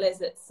trouble is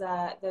that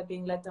they're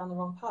being led down the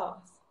wrong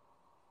path.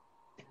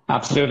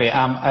 Absolutely.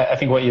 I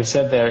think what you've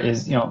said there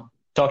is,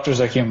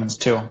 doctors are humans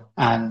too.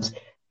 And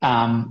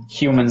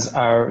humans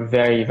are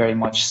very, very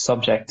much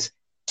subject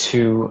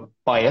to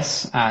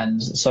bias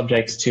and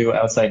subject to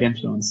outside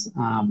influence.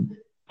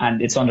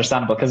 And it's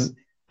understandable, because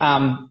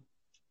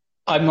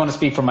I'm going to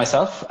speak for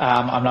myself.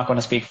 I'm not going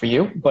to speak for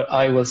you, but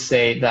I will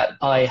say that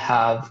I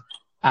have,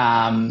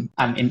 I'm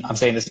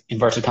saying this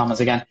inverted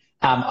commas again,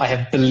 I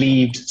have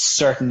believed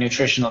certain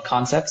nutritional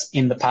concepts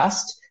in the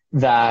past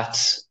that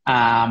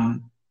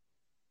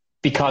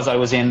because I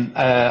was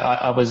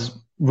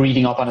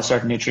reading up on a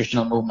certain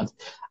nutritional movement.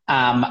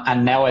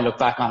 And now I look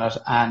back on it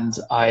and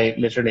I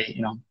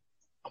literally,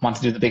 want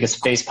to do the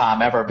biggest face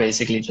palm ever,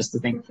 basically, just to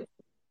think,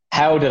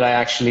 how did I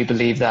actually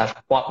believe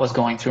that? What was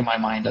going through my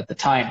mind at the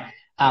time?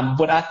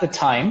 But at the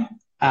time,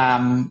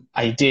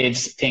 I did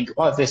think,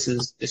 oh, this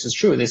is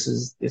true. This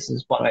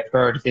is what I've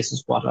heard. This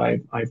is what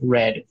I've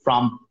read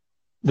from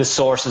the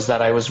sources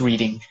that I was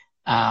reading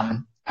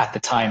at the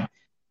time.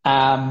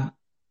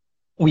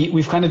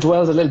 We've kind of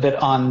dwelled a little bit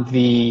on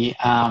the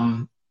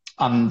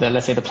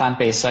let's say the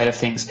plant-based side of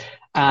things.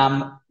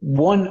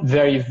 One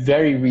very,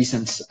 very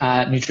recent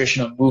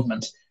nutritional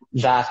movement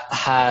that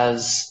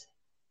has,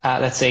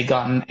 let's say,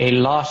 gotten a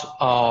lot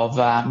of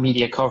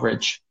media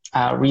coverage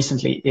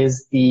recently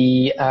is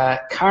the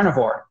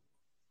carnivore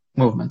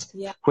movement,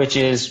 which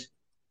is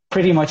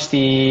pretty much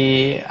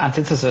the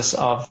antithesis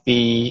of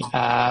the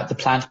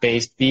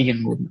plant-based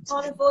vegan movement.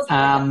 Carnivores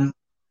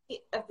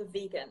of the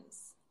vegans.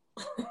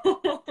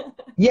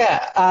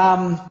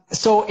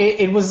 So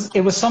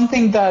it was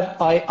something that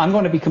I'm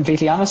going to be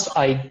completely honest,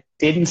 I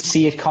didn't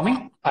see it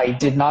coming. I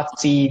did not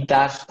see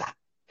that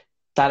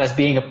as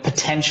being a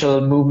potential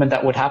movement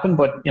that would happen,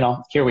 but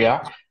here we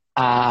are.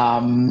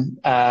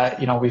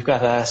 We've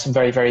got some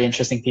very, very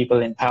interesting people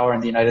in power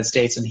in the United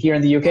States and here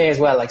in the UK as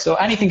well. So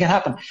anything can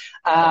happen.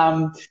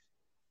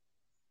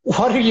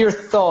 What are your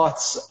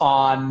thoughts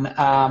on,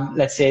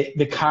 let's say,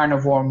 the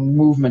carnivore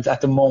movement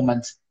at the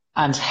moment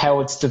and how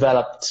it's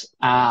developed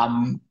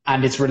and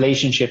its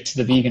relationship to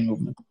the vegan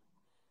movement?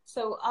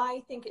 So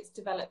I think it's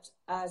developed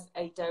as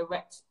a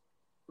direct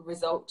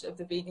result of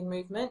the vegan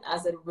movement,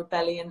 as a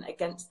rebellion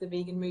against the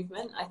vegan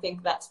movement. I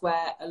think that's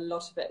where a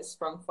lot of it has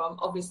sprung from.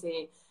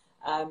 Obviously,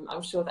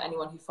 I'm sure that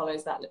anyone who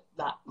follows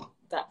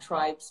that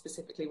tribe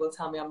specifically will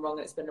tell me I'm wrong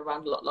and it's been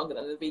around a lot longer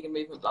than the vegan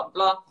movement, blah, blah,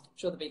 blah. I'm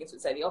sure the vegans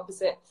would say the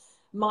opposite.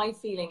 My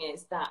feeling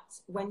is that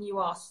when you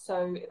are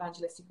so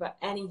evangelistic about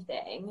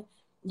anything,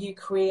 you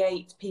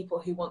create people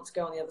who want to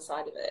go on the other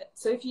side of it.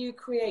 So if you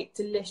create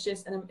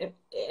delicious and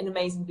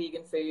amazing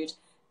vegan food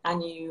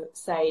and you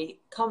say,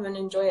 come and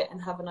enjoy it and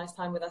have a nice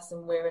time with us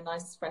and we're a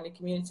nice, friendly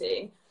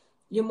community,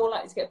 you're more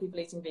likely to get people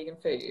eating vegan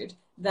food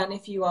than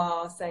if you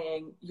are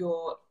saying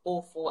you're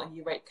awful and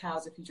you rape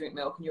cows if you drink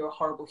milk and you're a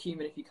horrible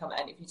human if you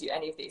do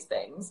any of these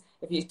things.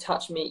 If you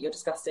touch meat, you're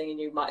disgusting and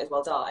you might as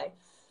well die.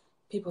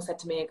 People said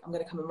to me, I'm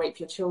going to come and rape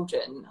your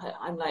children.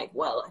 I'm like,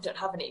 well, I don't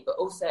have any, but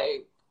also,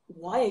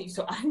 why are you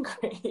so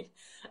angry?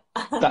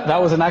 That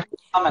was an actual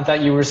comment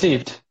that you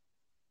received.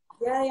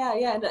 Yeah.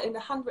 In a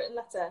handwritten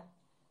letter.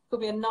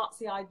 Called me a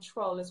Nazi-eyed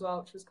troll as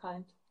well, which was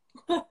kind.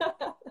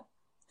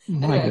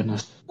 My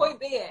goodness. Point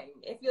being,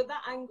 if you're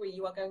that angry,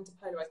 you are going to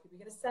polarize people. You're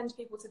going to send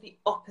people to the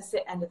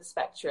opposite end of the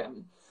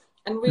spectrum.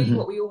 And really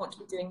what we all want to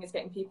be doing is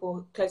getting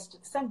people closer to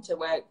the center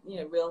where,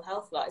 real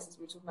health lies, as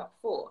we were talking about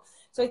before.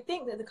 So I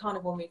think that the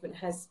carnivore movement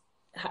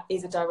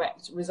is a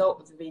direct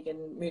result of the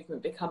vegan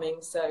movement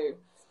becoming so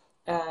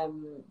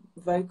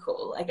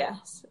vocal, I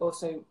guess, or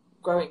so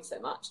growing so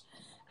much.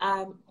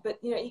 But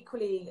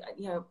equally,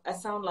 I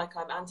sound like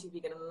I'm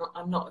anti-vegan.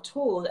 I'm not at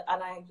all.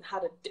 And I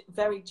had a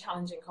very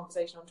challenging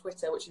conversation on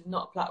Twitter, which is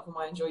not a platform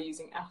I enjoy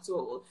using at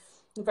all.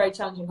 A very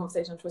challenging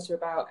conversation on Twitter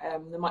about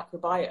the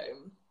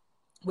microbiome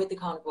with the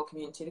carnivore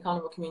community. The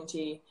carnivore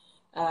community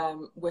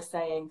were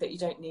saying that you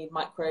don't need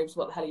microbes.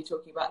 What the hell are you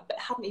talking about? But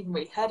hadn't even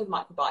really heard of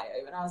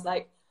microbiome. And I was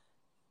like,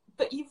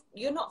 but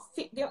you're not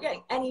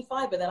getting any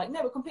fiber. They're like,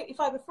 no, we're completely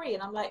fiber free.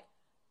 And I'm like,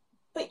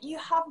 but you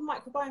have a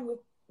microbiome with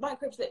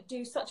microbes that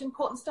do such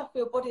important stuff for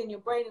your body and your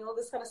brain and all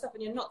this kind of stuff,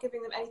 and you're not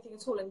giving them anything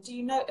at all. And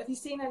have you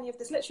seen any of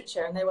this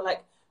literature? And they were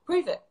like,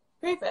 prove it,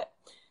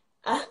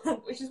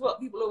 which is what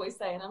people always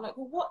say. And I'm like,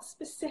 well, what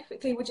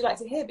specifically would you like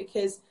to hear?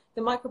 Because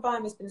the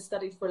microbiome has been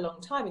studied for a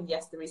long time, and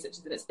yes, the research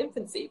is in its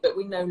infancy, but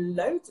we know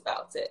loads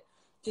about it.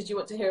 Did you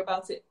want to hear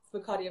about it for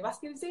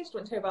cardiovascular disease? Do you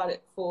want to hear about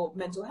it for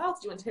mental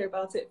health? Do you want to hear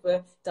about it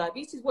for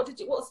diabetes?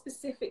 What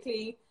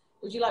specifically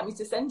would you like me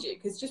to send you?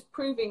 Because just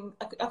proving,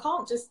 I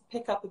can't just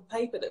pick up a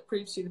paper that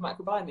proves to you the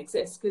microbiome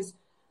exists, because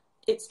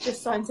it's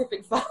just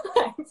scientific fact.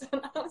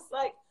 And I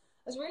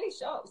was really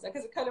shocked. Like,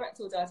 as a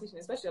colorectal dietitian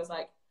especially, I was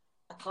like,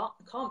 I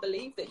can't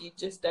believe that you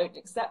just don't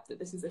accept that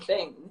this is a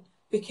thing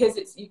because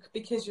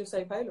you're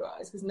so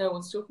polarized, because no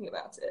one's talking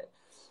about it.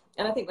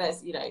 And I think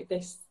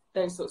there's,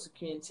 those sorts of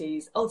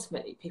communities,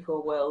 ultimately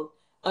people will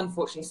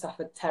unfortunately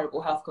suffer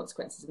terrible health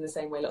consequences in the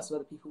same way lots of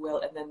other people will,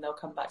 and then they'll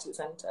come back to the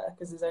centre,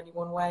 because there's only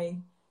one way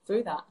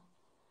through that.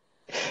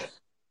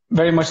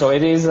 Very much so.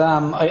 It is.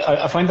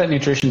 I find that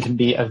nutrition can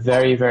be a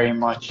very, very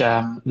much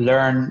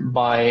learn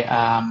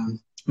by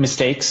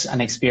mistakes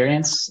and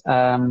experience.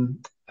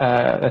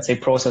 Let's say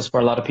process for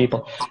a lot of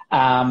people.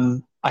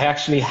 I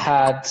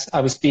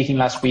was speaking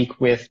last week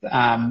with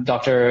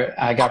Dr.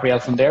 Gabrielle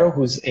Fundero,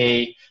 who's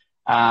a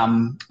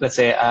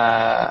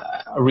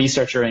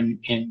researcher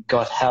in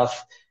gut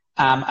health,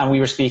 and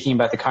we were speaking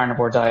about the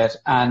carnivore diet,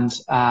 and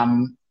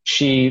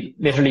she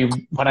literally,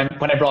 when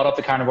I brought up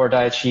the carnivore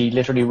diet, she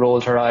literally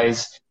rolled her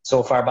eyes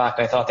so far back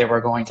I thought they were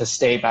going to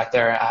stay back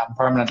there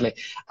permanently.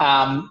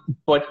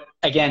 But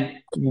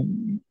again,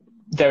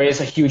 there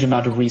is a huge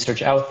amount of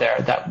research out there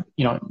that,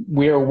 you know,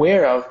 we're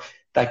aware of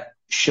that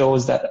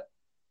shows that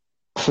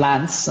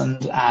plants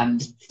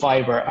and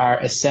fiber are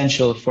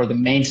essential for the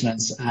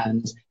maintenance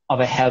and of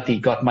a healthy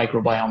gut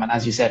microbiome. And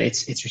as you said,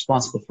 it's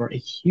responsible for a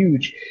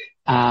huge,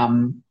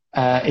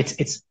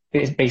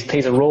 it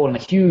plays a role in a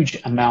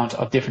huge amount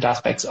of different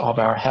aspects of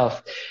our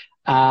health.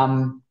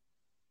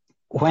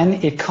 When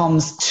it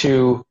comes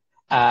to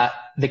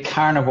the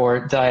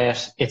carnivore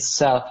diet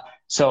itself,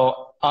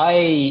 so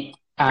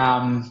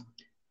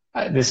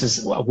this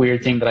is a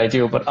weird thing that I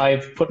do, but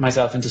I've put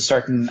myself into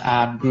certain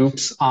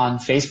groups on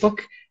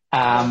Facebook,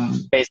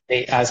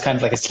 basically as kind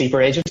of like a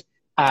sleeper agent.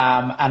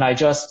 And I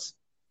just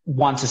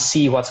want to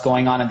see what's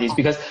going on in these,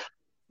 because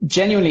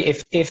genuinely,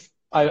 if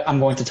I'm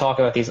going to talk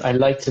about these, I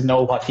like to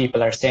know what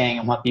people are saying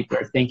and what people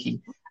are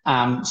thinking.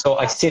 So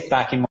I sit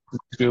back in one of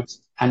these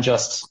groups and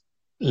just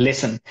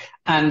listen.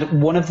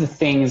 And one of the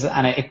things,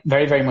 and it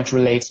very, very much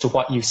relates to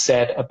what you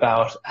said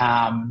about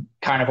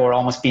carnivore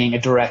almost being a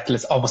direct,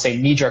 let's almost say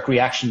knee-jerk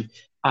reaction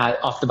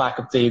off the back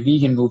of the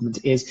vegan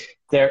movement, is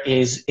there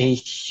is a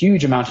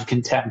huge amount of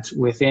contempt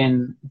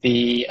within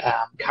the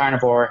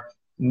carnivore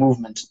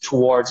movement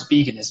towards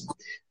veganism.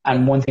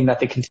 And one thing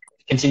that they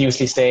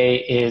continuously say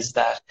is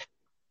that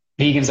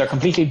vegans are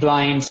completely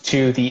blind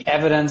to the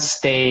evidence.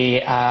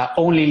 They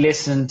only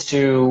listen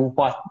to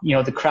what, you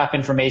know, the crap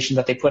information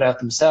that they put out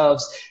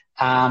themselves.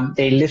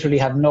 They literally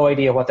have no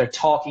idea what they're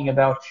talking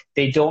about.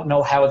 They don't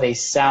know how they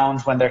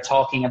sound when they're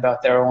talking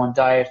about their own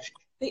diet.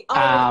 The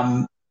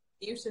irony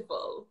is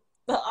beautiful.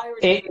 The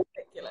irony is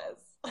ridiculous.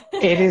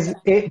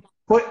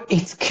 But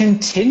it's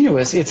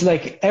continuous. It's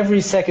like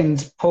every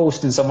second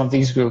post in some of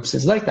these groups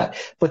is like that.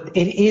 But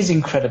it is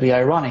incredibly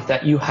ironic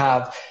that you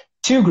have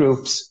two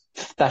groups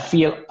that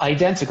feel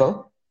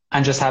identical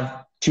and just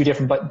have two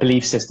different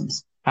belief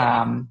systems,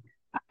 and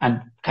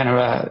kind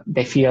of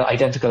they feel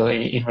identical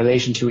in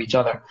relation to each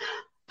other.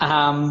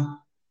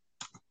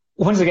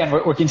 Once again,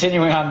 we're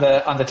continuing on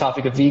the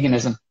topic of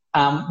veganism.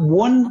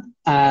 One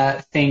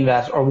thing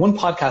one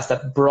podcast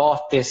that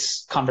brought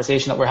this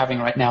conversation that we're having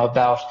right now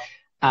about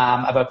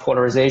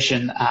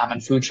polarization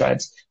and food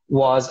tribes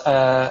was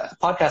a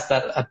podcast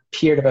that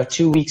appeared about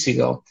 2 weeks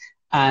ago,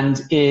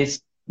 and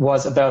it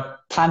was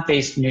about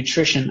plant-based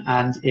nutrition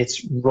and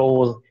its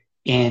role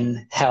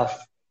in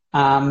health. Do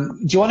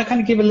you want to kind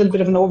of give a little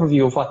bit of an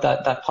overview of what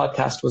that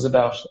podcast was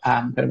about,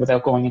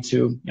 without going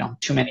into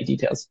too many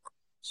details?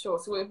 Sure.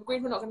 So we've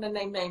agreed we're not going to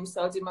name names,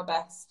 so I'll do my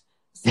best.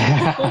 So,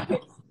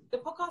 the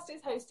podcast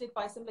is hosted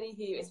by somebody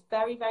who is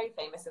very, very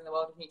famous in the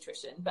world of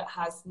nutrition, but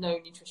has no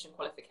nutrition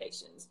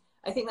qualifications.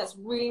 I think that's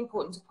really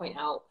important to point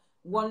out.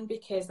 One,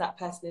 because that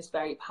person is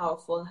very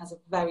powerful and has a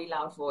very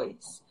loud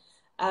voice.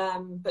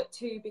 But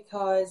two,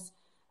 because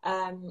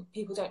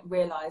people don't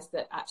realise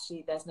that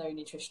actually there's no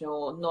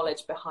nutritional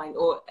knowledge behind,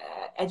 or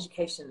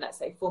education, let's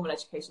say formal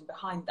education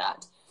behind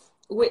that,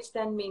 which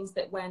then means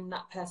that when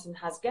that person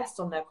has guests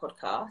on their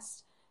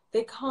podcast,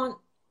 they can't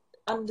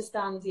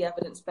understand the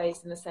evidence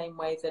base in the same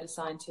way that a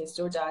scientist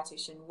or a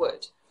dietitian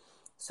would.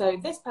 So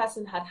this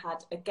person had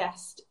a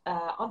guest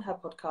on her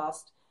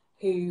podcast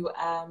who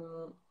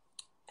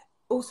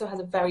also has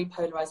a very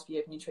polarised view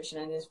of nutrition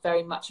and is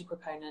very much a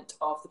proponent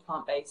of the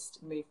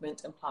plant-based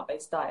movement and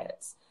plant-based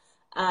diets.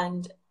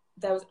 And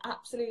there was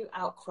absolute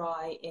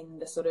outcry in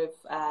the sort of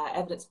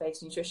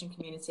evidence-based nutrition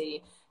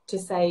community to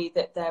say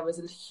that there was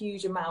a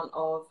huge amount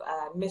of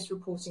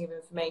misreporting of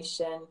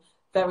information,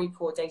 very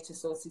poor data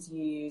sources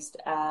used,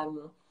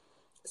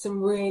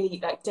 some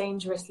really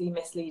dangerously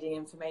misleading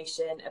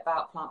information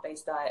about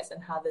plant-based diets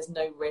and how there's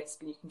no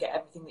risk and you can get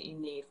everything that you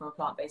need from a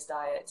plant-based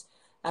diet,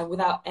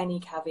 without any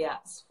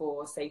caveats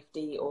for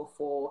safety or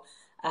for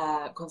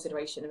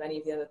consideration of any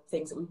of the other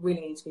things that we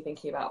really need to be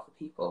thinking about for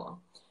people.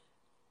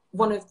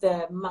 One of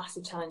the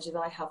massive challenges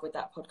I have with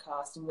that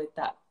podcast and with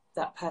that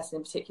person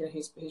in particular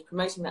who's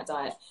promoting that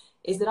diet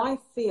is that I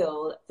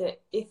feel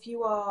that if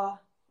you are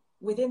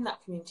within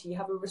that community, you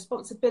have a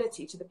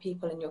responsibility to the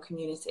people in your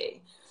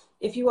community.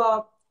 If you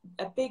are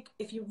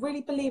if you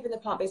really believe in the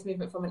plant-based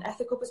movement from an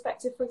ethical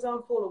perspective, for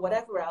example, or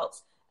whatever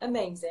else,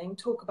 amazing,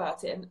 talk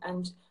about it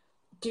and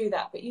do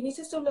that. But you need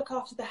to still look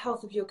after the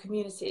health of your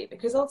community,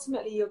 because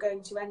ultimately you're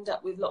going to end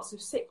up with lots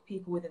of sick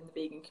people within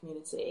the vegan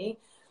community,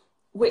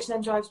 which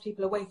then drives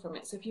people away from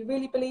it. So if you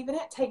really believe in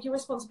it, take your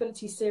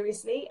responsibility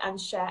seriously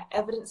and share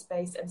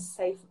evidence-based and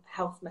safe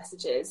health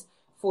messages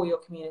for your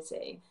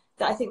community.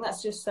 I think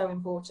that's just so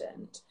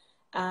important.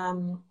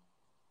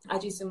 I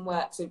do some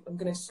work, so I'm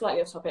going to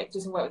slightly off topic, do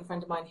some work with a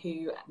friend of mine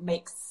who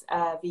makes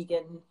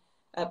vegan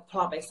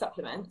plant-based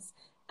supplements.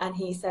 And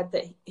he said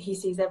that he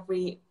sees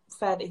every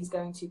fair that he's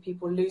going to,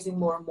 people losing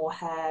more and more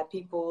hair,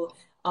 people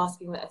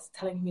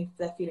telling him if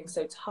they're feeling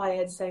so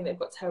tired, saying they've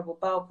got terrible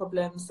bowel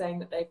problems, saying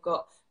that they've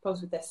got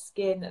problems with their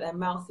skin, that their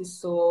mouth is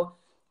sore,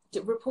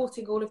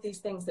 reporting all of these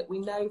things that we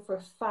know for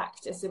a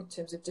fact are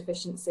symptoms of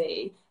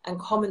deficiency and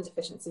common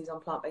deficiencies on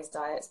plant-based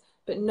diets,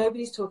 but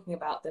nobody's talking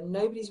about them,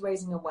 nobody's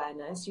raising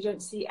awareness, you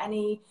don't see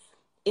any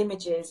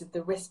images of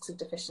the risks of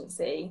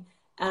deficiency,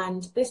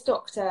 And this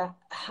doctor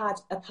had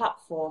a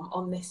platform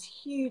on this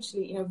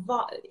hugely,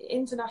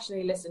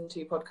 internationally listened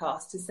to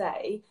podcast to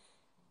say,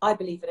 I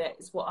believe in it,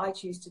 it's what I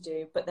choose to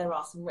do, but there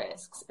are some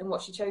risks. And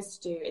what she chose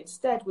to do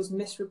instead was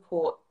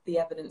misreport the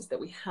evidence that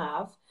we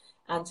have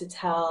and to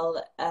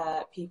tell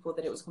people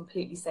that it was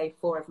completely safe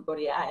for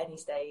everybody at any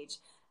stage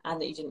and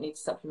that you didn't need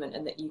to supplement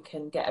and that you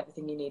can get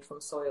everything you need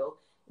from soil,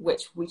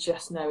 which we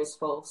just know is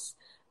false.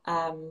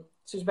 So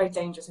it's very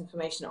dangerous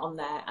information on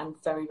there and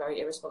very,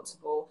 very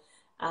irresponsible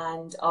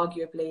and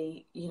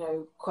arguably,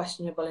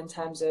 questionable in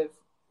terms of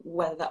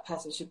whether that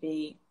person should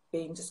be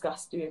being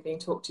discussed, being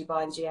talked to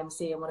by the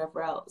GMC and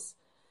whatever else.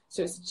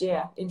 So it's,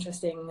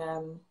 interesting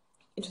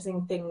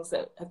things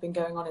that have been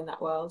going on in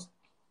that world.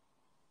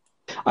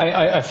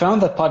 I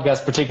found that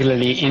podcast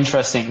particularly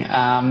interesting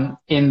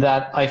in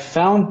that I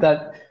found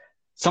that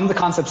some of the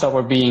concepts that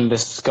were being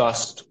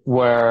discussed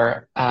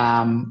were,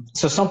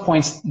 so some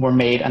points were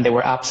made and they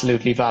were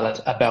absolutely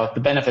valid about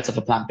the benefits of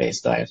a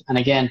plant-based diet. And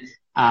again,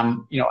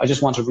 I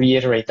just want to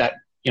reiterate that,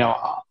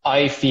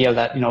 I feel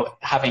that,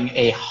 having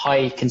a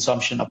high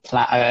consumption of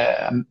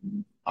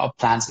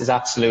plants is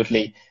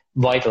absolutely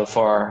vital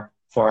for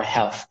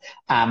health.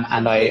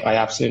 And I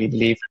absolutely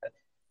believe that.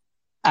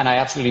 And I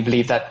absolutely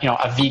believe that,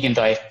 a vegan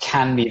diet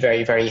can be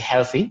very, very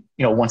healthy,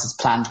 once it's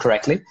planned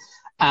correctly.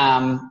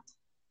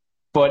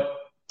 But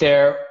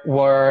there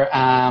were,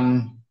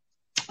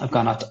 I've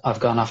gone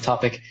off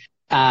topic.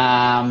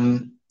 So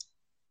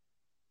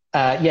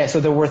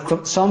there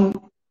were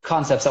some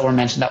concepts that were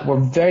mentioned that were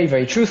very,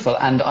 very truthful,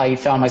 and I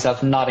found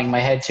myself nodding my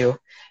head to.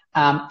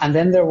 And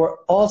then there were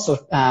also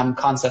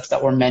concepts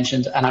that were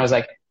mentioned, and I was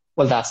like,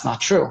 well, that's not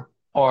true,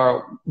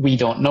 or we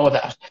don't know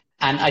that.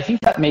 And I think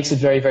that makes it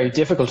very, very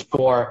difficult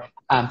for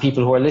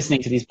people who are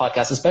listening to these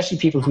podcasts, especially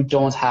people who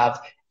don't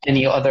have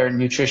any other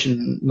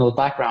nutritional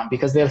background,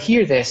 because they'll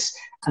hear this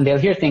and they'll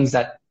hear things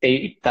that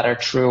are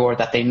true or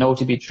that they know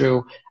to be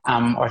true,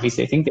 or at least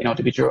they think they know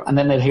to be true. And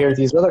then they'll hear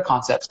these other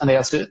concepts and they'll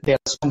assume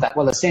that,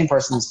 well, the same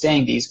person is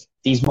saying these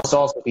must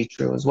also be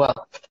true as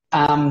well.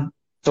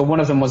 So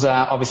one of them was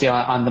obviously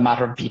on the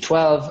matter of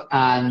B12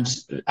 and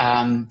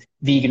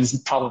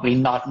vegans probably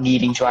not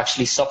needing to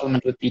actually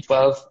supplement with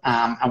B12.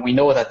 And we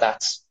know that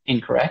that's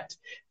incorrect.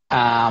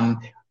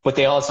 But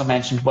they also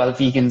mentioned, well,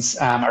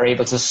 vegans are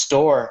able to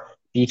store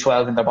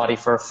B12 in their body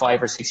for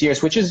 5 or 6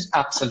 years, which is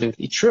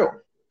absolutely true.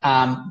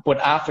 But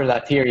after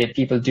that period,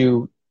 people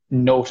do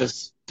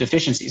notice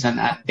deficiencies, and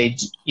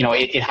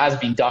it has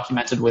been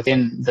documented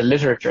within the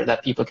literature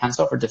that people can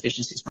suffer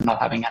deficiencies from not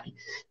having any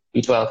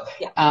B12.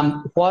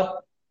 Yeah.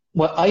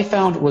 What I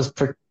found was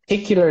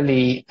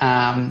particularly,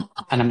 and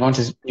I'm going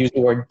to use the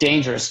word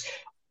dangerous,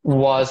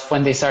 was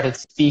when they started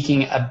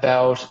speaking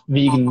about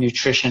vegan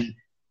nutrition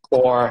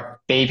for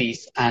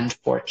babies and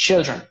for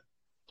children.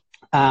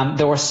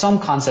 There were some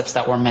concepts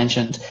that were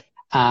mentioned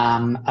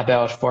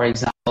about, for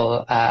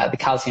example, the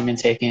calcium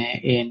intake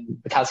in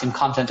the calcium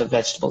content of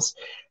vegetables.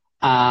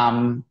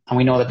 And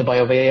we know that the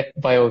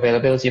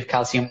bioavailability of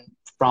calcium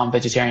from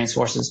vegetarian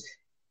sources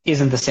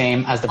isn't the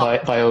same as the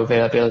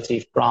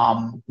bioavailability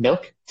from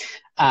milk.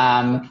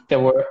 There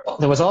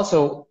was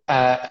also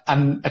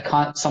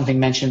something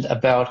mentioned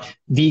about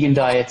vegan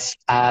diets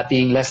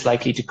being less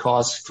likely to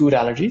cause food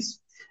allergies.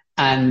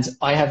 And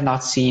I have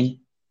not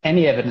seen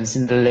any evidence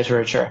in the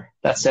literature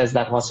that says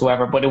that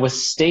whatsoever, but it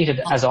was stated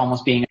as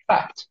almost being a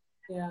fact.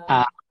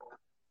 Yeah.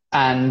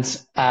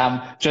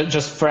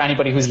 Just for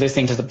anybody who's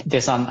listening to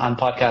this on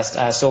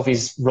podcast,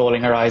 Sophie's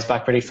rolling her eyes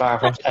back pretty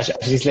far as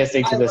she's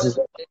listening to this as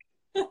well.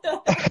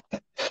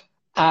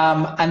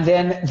 And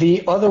then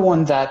the other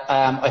one that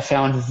I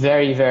found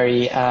very,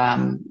 very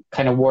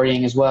kind of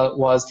worrying as well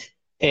was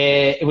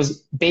it was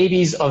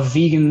babies of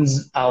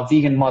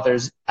vegan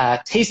mothers'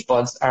 taste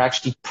buds are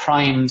actually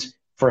primed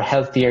for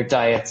healthier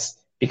diets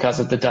because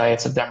of the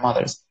diets of their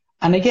mothers.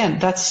 And again,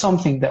 that's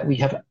something that we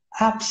have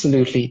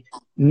absolutely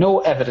no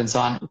evidence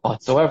on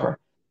whatsoever.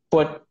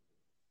 But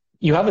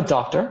you have a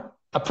doctor,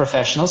 a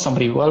professional,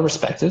 somebody well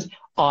respected,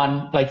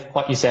 on, like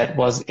what you said,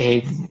 was a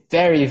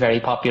very, very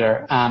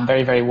popular,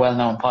 very, very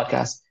well-known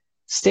podcast,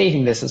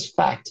 stating this as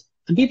fact.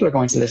 And people are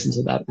going to listen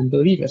to that and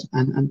believe it.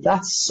 And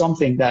that's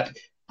something that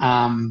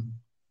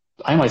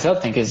I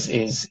myself think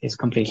is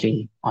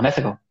completely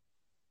unethical.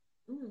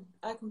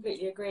 I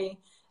completely agree.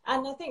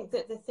 And I think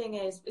that the thing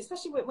is,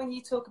 especially when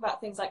you talk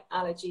about things like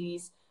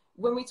allergies,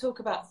 when we talk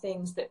about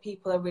things that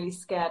people are really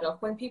scared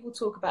of, when people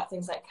talk about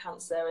things like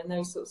cancer and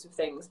those sorts of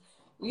things,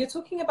 you're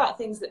talking about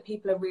things that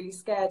people are really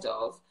scared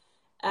of.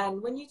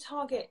 And when you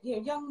target,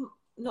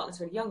 not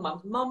necessarily young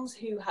mums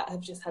who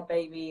have just had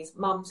babies,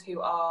 mums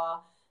who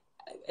are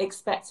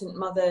expectant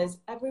mothers,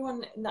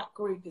 everyone in that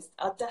group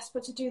are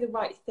desperate to do the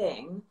right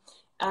thing.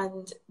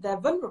 And they're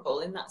vulnerable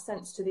in that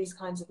sense to these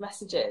kinds of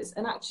messages.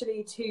 And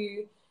actually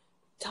to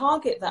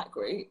target that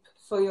group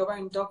for your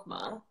own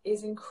dogma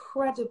is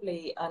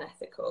incredibly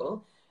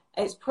unethical.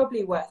 It's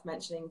probably worth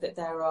mentioning that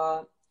there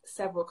are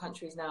several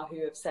countries now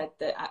who have said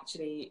that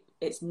actually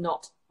it's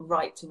not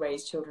right to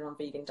raise children on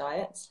vegan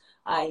diets.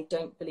 I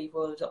don't believe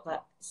we'll adopt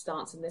that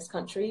stance in this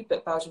country,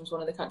 but Belgium's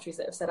one of the countries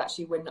that have said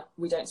actually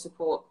we don't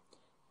support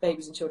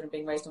babies and children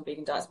being raised on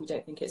vegan diets, we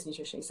don't think it's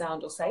nutritionally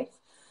sound or safe.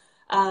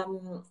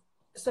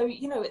 So,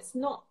 you know,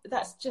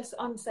 that's just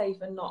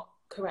unsafe and not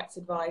correct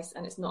advice,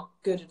 and it's not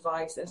good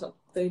advice. It's not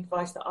the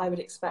advice that I would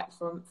expect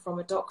from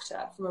a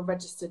doctor, from a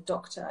registered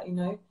doctor, you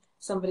know,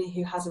 somebody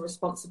who has a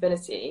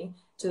responsibility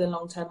to the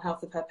long-term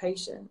health of her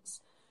patients.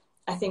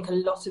 I think a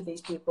lot of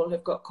these people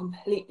have got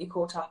completely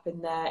caught up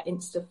in their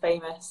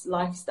Insta-famous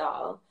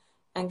lifestyle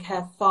and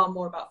care far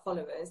more about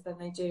followers than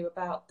they do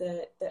about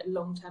the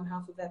long-term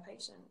health of their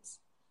patients.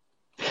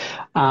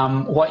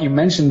 What you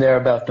mentioned there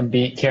about them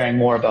caring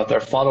more about their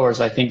followers,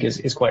 I think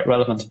is quite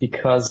relevant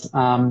because,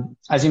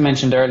 as you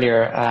mentioned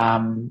earlier,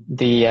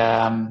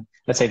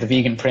 let's say the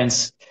vegan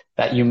prince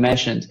that you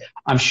mentioned,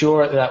 I'm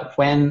sure that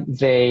when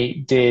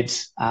they did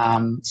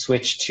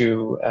switch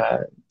to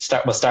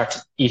start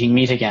eating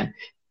meat again,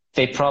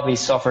 they probably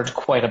suffered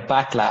quite a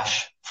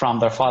backlash from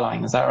their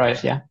following. Is that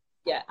right? Yeah.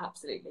 Yeah,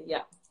 absolutely.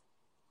 Yeah.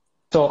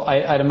 So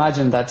I'd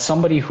imagine that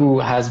somebody who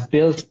has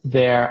built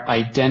their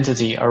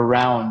identity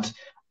around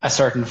a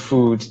certain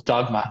food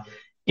dogma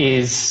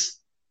is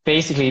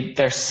basically,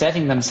 they're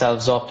setting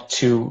themselves up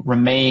to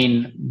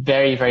remain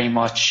very, very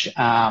much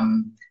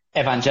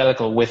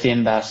evangelical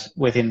within that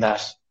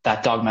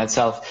dogma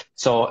itself.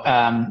 So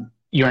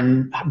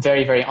you're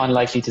very, very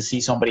unlikely to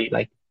see somebody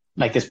like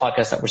this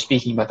podcast that we're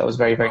speaking about that was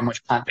very, very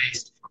much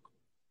plant-based,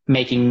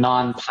 making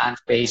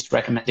non-plant-based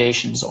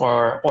recommendations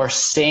or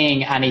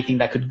saying anything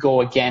that could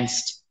go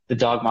against the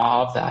dogma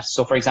of that.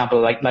 So, for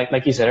example,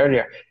 like you said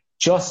earlier,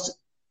 just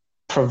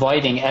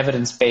providing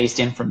evidence-based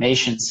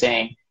information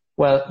saying,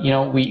 well, you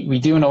know, we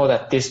do know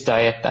that this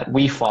diet that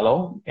we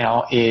follow, you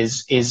know,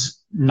 is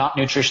not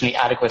nutritionally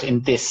adequate in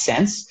this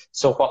sense.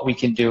 So what we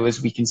can do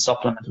is we can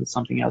supplement with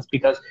something else,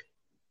 because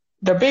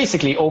they're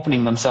basically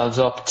opening themselves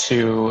up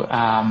to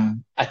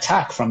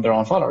attack from their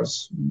own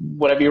followers.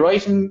 Would I be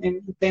right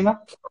in saying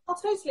that? Oh,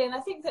 totally. And I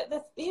think that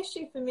the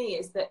issue for me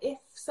is that if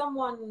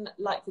someone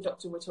like the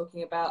doctor we're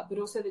talking about, but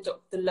also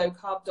the low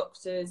carb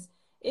doctors,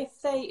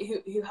 if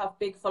they who have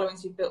big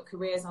followings, who've built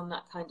careers on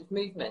that kind of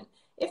movement,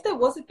 if there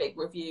was a big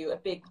review, a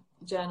big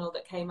journal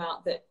that came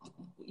out that,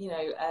 you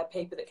know, a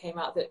paper that came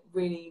out that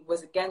really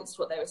was against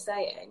what they were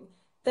saying,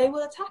 they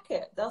will attack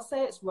it. They'll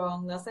say it's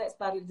wrong. They'll say it's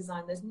badly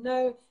designed. There's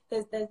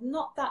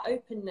not that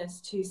openness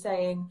to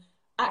saying,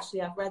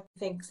 actually, I've read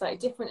things slightly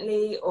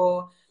differently,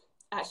 or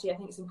actually, I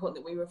think it's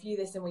important that we review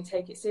this and we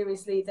take it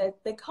seriously.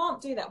 They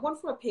can't do that. One,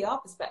 from a PR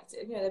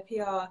perspective, you know, the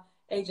PR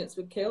agents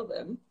would kill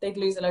them. They'd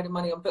lose a load of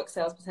money on book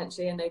sales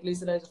potentially, and they'd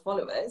lose a load of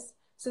followers.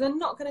 So they're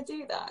not going to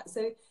do that.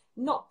 So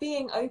not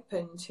being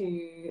open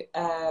to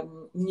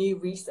new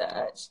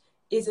research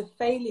is a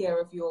failure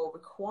of your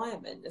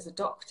requirement as a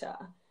doctor.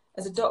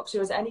 As a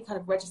doctor, as any kind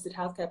of registered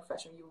healthcare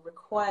professional, you're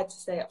required to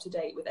stay up to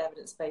date with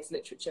evidence-based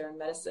literature and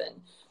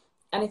medicine.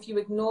 And if you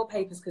ignore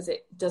papers because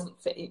it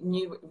doesn't fit in,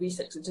 new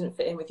research that doesn't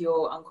fit in with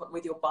your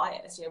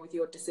bias, you know, with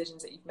your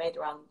decisions that you've made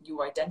around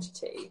your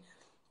identity,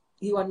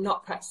 you are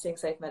not practicing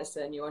safe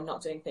medicine. You are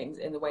not doing things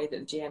in the way that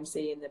the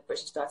GMC and the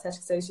British Dietetic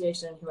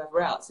Association and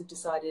whoever else have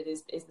decided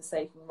is the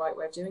safe and right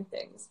way of doing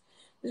things.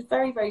 It's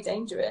very, very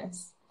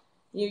dangerous.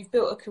 You've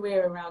built a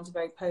career around a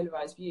very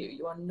polarized view.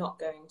 You are not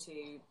going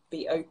to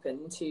be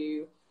open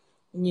to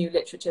new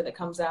literature that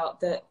comes out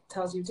that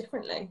tells you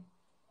differently.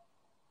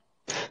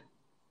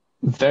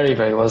 Very,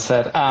 very well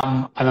said.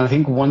 And I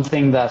think one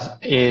thing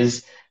that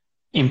is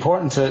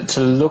important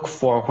to look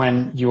for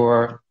when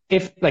you're,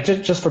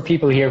 just for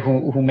people here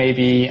who may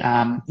be,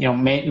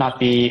 may not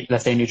be,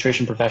 let's say,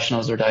 nutrition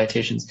professionals or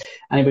dietitians,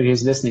 anybody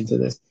who's listening to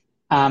this,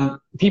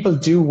 people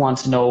do want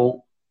to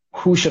know,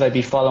 who should I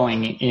be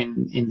following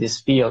in this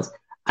field?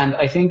 And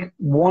I think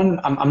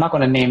I'm not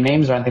going to name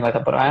names or anything like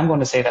that, but I am going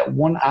to say that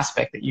one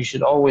aspect that you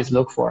should always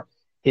look for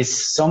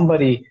is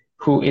somebody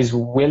who is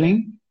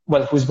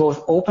who's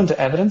both open to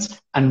evidence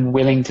and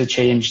willing to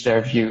change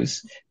their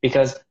views.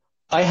 Because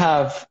I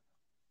have,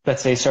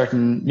 let's say,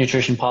 certain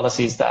nutrition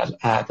policies that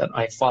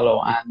I follow,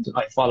 and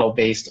I follow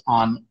based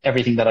on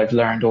everything that I've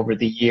learned over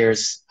the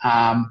years.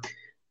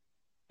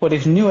 But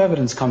if new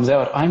evidence comes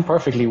out, I'm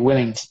perfectly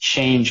willing to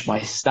change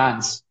my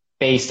stance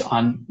based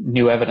on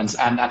new evidence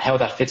and how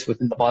that fits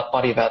within the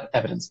body of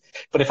evidence.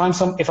 But if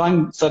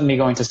I'm suddenly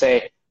going to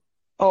say,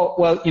 oh,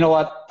 well, you know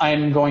what,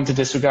 I'm going to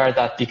disregard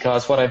that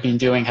because what I've been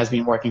doing has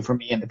been working for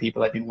me and the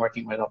people I've been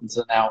working with up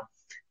until now,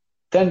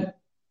 then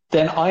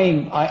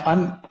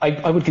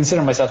I would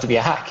consider myself to be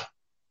a hack,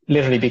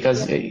 literally,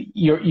 because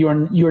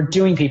you're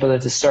doing people a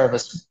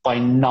disservice by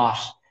not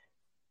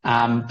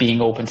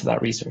being open to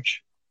that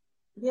research.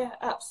 Yeah,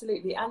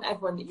 absolutely. And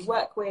everyone that you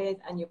work with,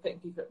 and you're putting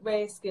people at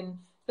risk. And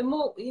the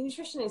more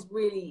nutrition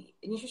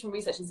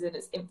research is in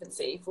its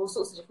infancy for all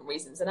sorts of different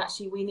reasons. And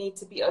actually we need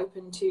to be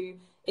open to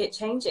it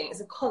changing. It's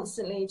a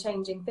constantly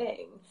changing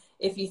thing.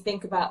 If you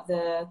think about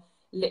the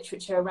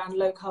literature around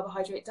low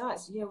carbohydrate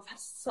diets, you know, we've had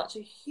such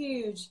a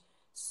huge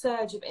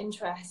surge of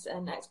interest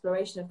and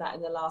exploration of that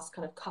in the last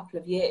kind of couple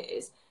of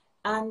years.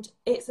 And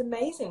it's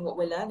amazing what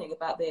we're learning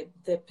about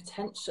the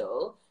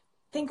potential.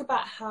 Think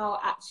about how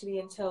actually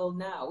until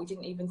now we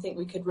didn't even think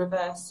we could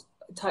reverse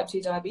type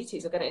 2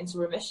 diabetes or get it into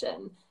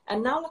remission.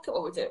 And now look at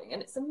what we're doing,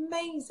 and it's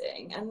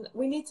amazing. And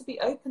we need to be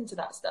open to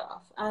that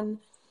stuff. And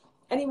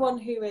anyone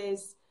who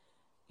is,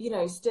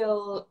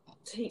 still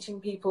teaching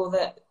people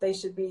that they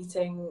should be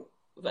eating,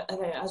 I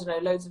don't know,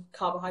 loads of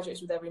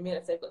carbohydrates with every meal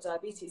if they've got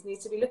diabetes,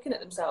 needs to be looking at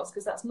themselves,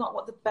 because that's not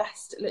what the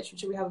best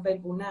literature we have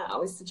available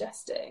now is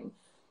suggesting.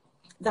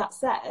 That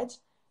said,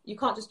 you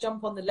can't just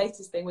jump on the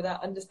latest thing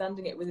without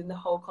understanding it within the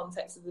whole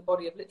context of the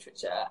body of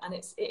literature. And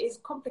it is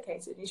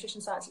complicated. Nutrition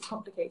science is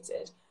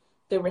complicated.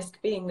 The risk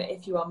being that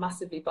if you are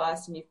massively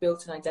biased and you've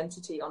built an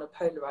identity on a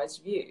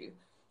polarized view,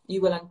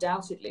 you will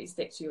undoubtedly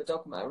stick to your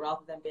dogma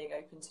rather than being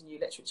open to new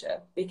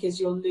literature, because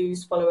you'll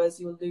lose followers,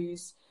 you'll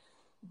lose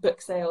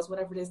book sales,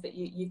 whatever it is that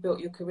you've built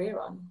your career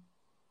on.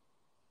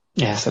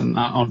 Yes, and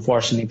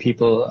unfortunately,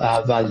 people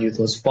value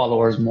those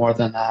followers more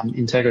than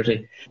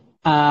integrity.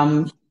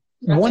 One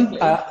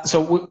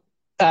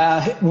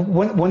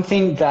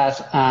thing that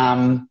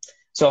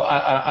so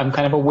I'm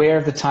kind of aware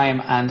of the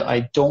time, and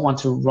I don't want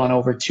to run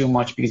over too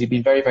much because you've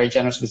been very, very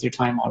generous with your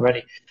time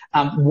already.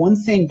 One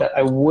thing that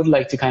I would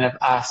like to kind of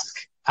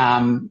ask,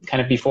 kind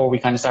of before we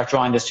kind of start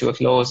drawing this to a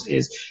close,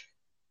 is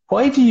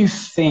why do you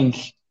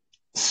think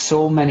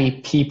so many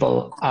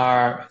people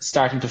are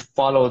starting to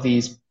follow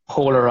these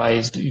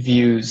polarized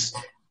views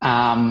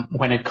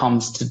when it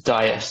comes to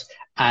diet,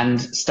 and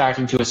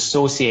starting to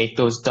associate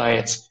those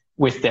diets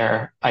with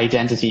their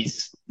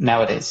identities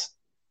nowadays?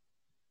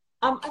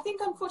 I think,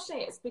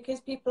 unfortunately, it's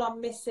because people are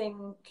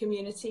missing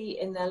community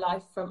in their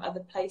life from other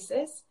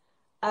places.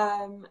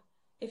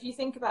 If you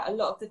think about a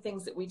lot of the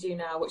things that we do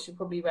now, which are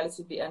probably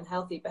relatively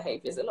unhealthy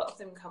behaviours, a lot of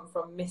them come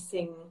from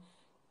missing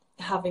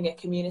having a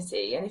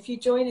community. And if you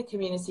join a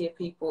community of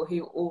people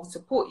who all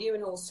support you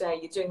and all say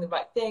you're doing the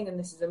right thing and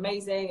this is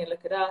amazing and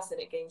look at us, and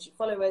it gains you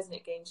followers and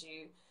it gains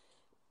you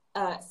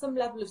some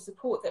level of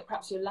support that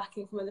perhaps you're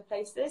lacking from other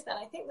places, then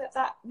I think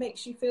that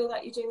makes you feel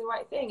that you're doing the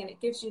right thing, and it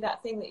gives you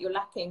that thing that you're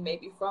lacking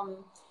maybe from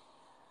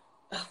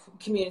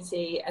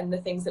community and the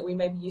things that we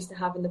maybe used to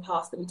have in the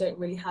past that we don't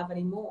really have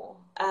anymore.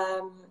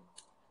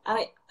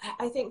 And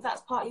I think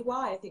that's partly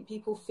why I think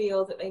people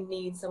feel that they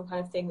need some kind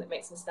of thing that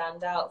makes them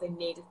stand out. They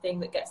need a thing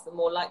that gets them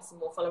more likes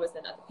and more followers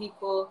than other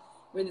people.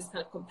 We're in this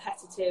kind of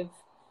competitive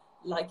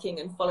liking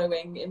and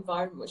following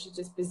environment, which is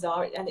just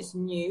bizarre, and it's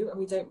new, and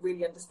we don't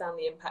really understand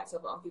the impact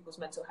of it on people's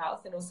mental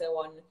health and also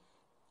on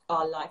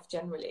our life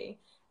generally.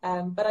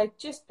 But I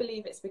just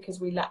believe it's because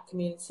we lack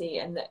community,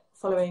 and that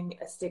following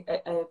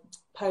a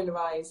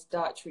polarized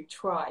dietary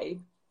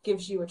tribe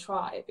gives you a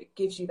tribe. It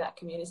gives you that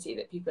community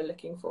that people are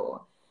looking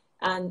for.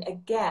 And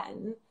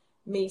again,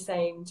 me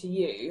saying to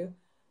you,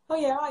 oh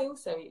yeah, I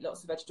also eat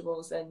lots of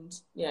vegetables and,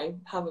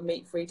 have a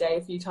meat-free day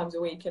a few times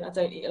a week, and I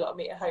don't eat a lot of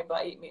meat at home, but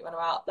I eat meat when I'm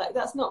out. Like,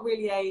 that's not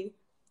really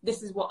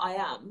this is what I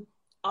am.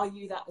 Are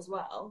you that as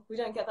well? We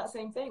don't get that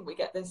same thing. We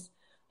get this,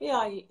 yeah,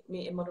 I eat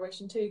meat in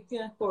moderation too.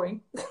 Yeah,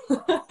 boring. Do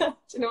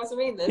you know what I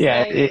mean? There's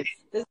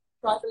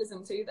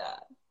tribalism to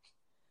that.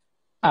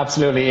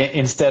 Absolutely.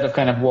 Instead of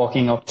kind of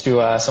walking up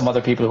to some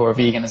other people who are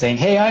vegan and saying,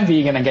 hey, I'm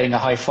vegan, and getting a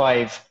high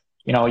five,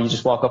 you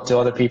just walk up to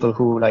other people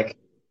who I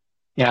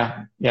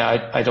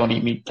don't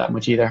eat meat that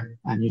much either,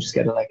 and you just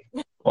get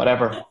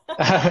whatever.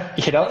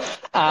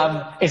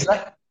 It's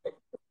like,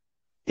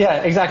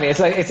 yeah, exactly. It's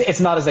like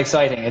it's not as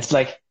exciting. It's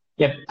like,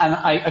 yeah, and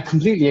I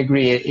completely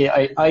agree.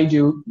 I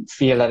do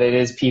feel that it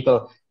is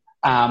people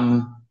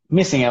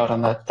missing out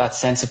on that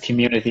sense of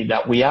community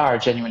that we are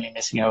genuinely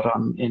missing out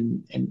on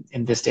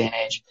in this day and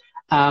age.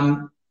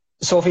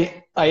 Sophie,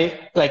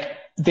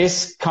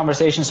 this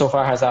conversation so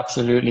far has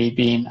absolutely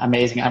been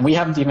amazing, and we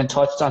haven't even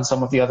touched on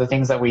some of the other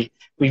things that we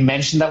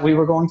mentioned that we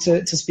were going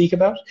to speak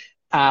about.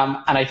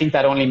 And I think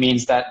that only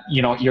means that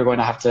you're going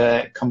to have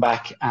to come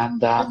back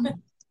and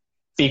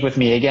speak with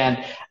me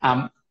again,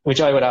 which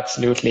I would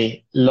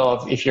absolutely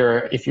love if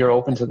you're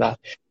open to that.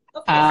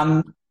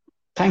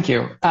 Thank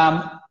you.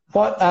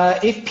 What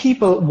if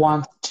people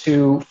want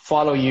to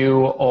follow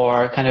you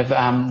or kind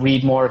of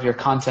read more of your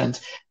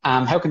content?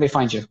 How can they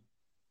find you?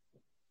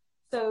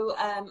 So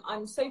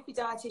I'm Sophie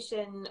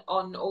Dietitian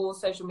on all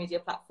social media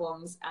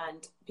platforms,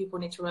 and people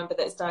need to remember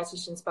that it's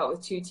dietitian spelled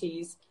with 2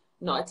 T's,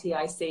 not a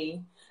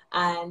TIC.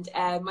 And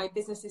my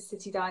business is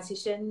City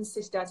Dietitians,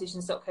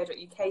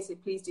 citydietitians.co.uk, so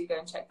please do go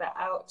and check that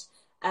out.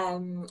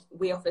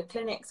 We offer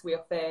clinics, we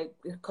offer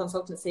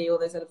consultancy, all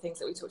those other things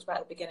that we talked about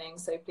at the beginning,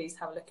 so please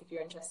have a look if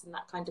you're interested in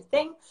that kind of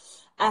thing.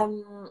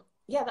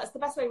 Yeah, that's the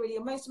best way, really.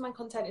 Most of my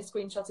content is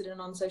screenshotted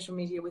and on social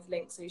media with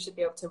links, so you should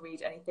be able to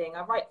read anything.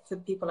 I write for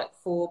people like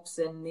Forbes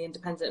and The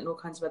Independent and all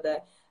kinds of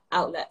other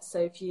outlets, so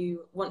if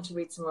you want to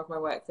read some more of my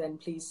work, then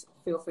please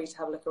feel free to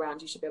have a look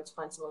around. You should be able to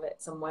find some of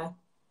it somewhere.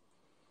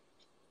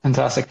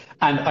 Fantastic.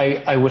 And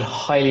I would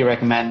highly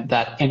recommend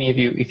that any of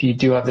you, if you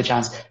do have the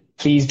chance,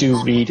 please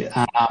do read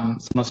some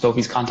of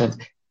Sophie's content.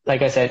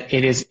 Like I said,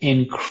 it is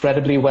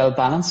incredibly well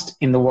balanced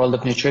in the world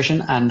of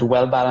nutrition, and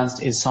well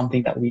balanced is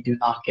something that we do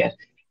not get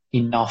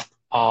enough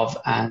of,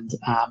 and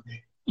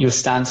you'll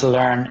stand to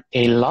learn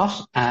a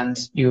lot, and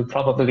you'll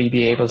probably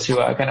be able to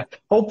kind of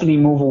hopefully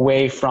move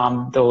away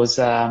from those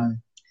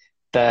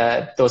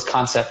those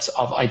concepts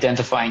of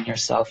identifying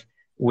yourself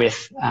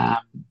with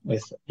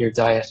your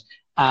diet.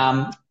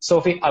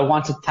 Sophie, I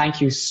want to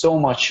thank you so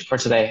much for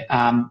today.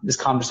 This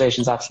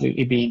conversation's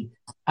absolutely been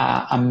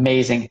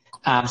amazing.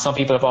 Some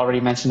people have already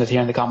mentioned it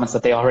here in the comments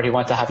that they already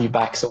want to have you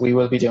back, so we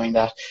will be doing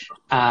that.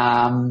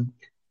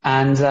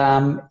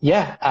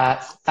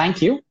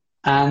 Thank you,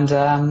 and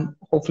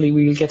hopefully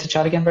we'll get to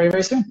chat again very,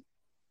 very soon.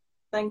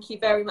 Thank you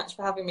very much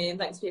for having me, and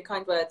thanks for your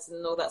kind words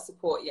and all that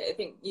support. Yeah, I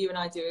think you and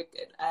I do.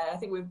 I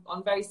think we're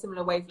on very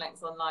similar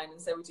wavelengths online,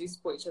 and so we do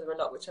support each other a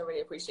lot, which I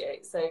really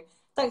appreciate. So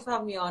thanks for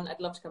having me on. I'd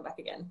love to come back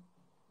again.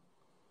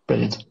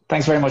 Brilliant.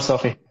 Thanks very much,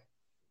 Sophie.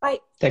 Bye.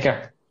 Take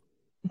care.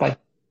 Bye.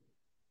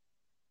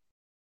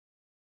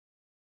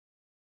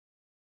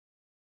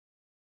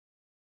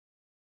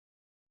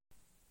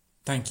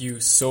 Thank you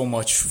so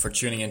much for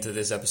tuning into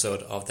this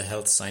episode of the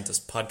Health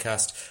Scientist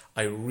Podcast.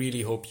 I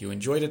really hope you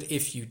enjoyed it.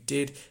 If you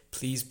did,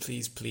 please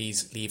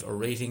leave a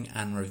rating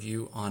and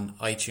review on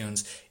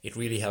iTunes. It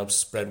really helps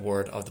spread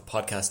word of the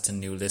podcast to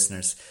new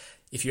listeners.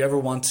 If you ever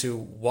want to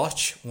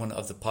watch one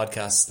of the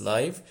podcasts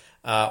live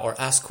or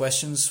ask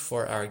questions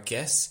for our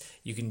guests,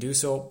 you can do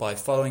so by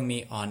following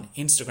me on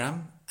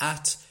Instagram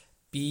at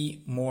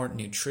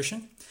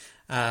BeMoreNutrition.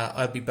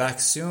 I'll be back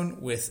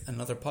soon with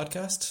another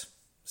podcast.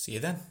 See you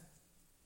then.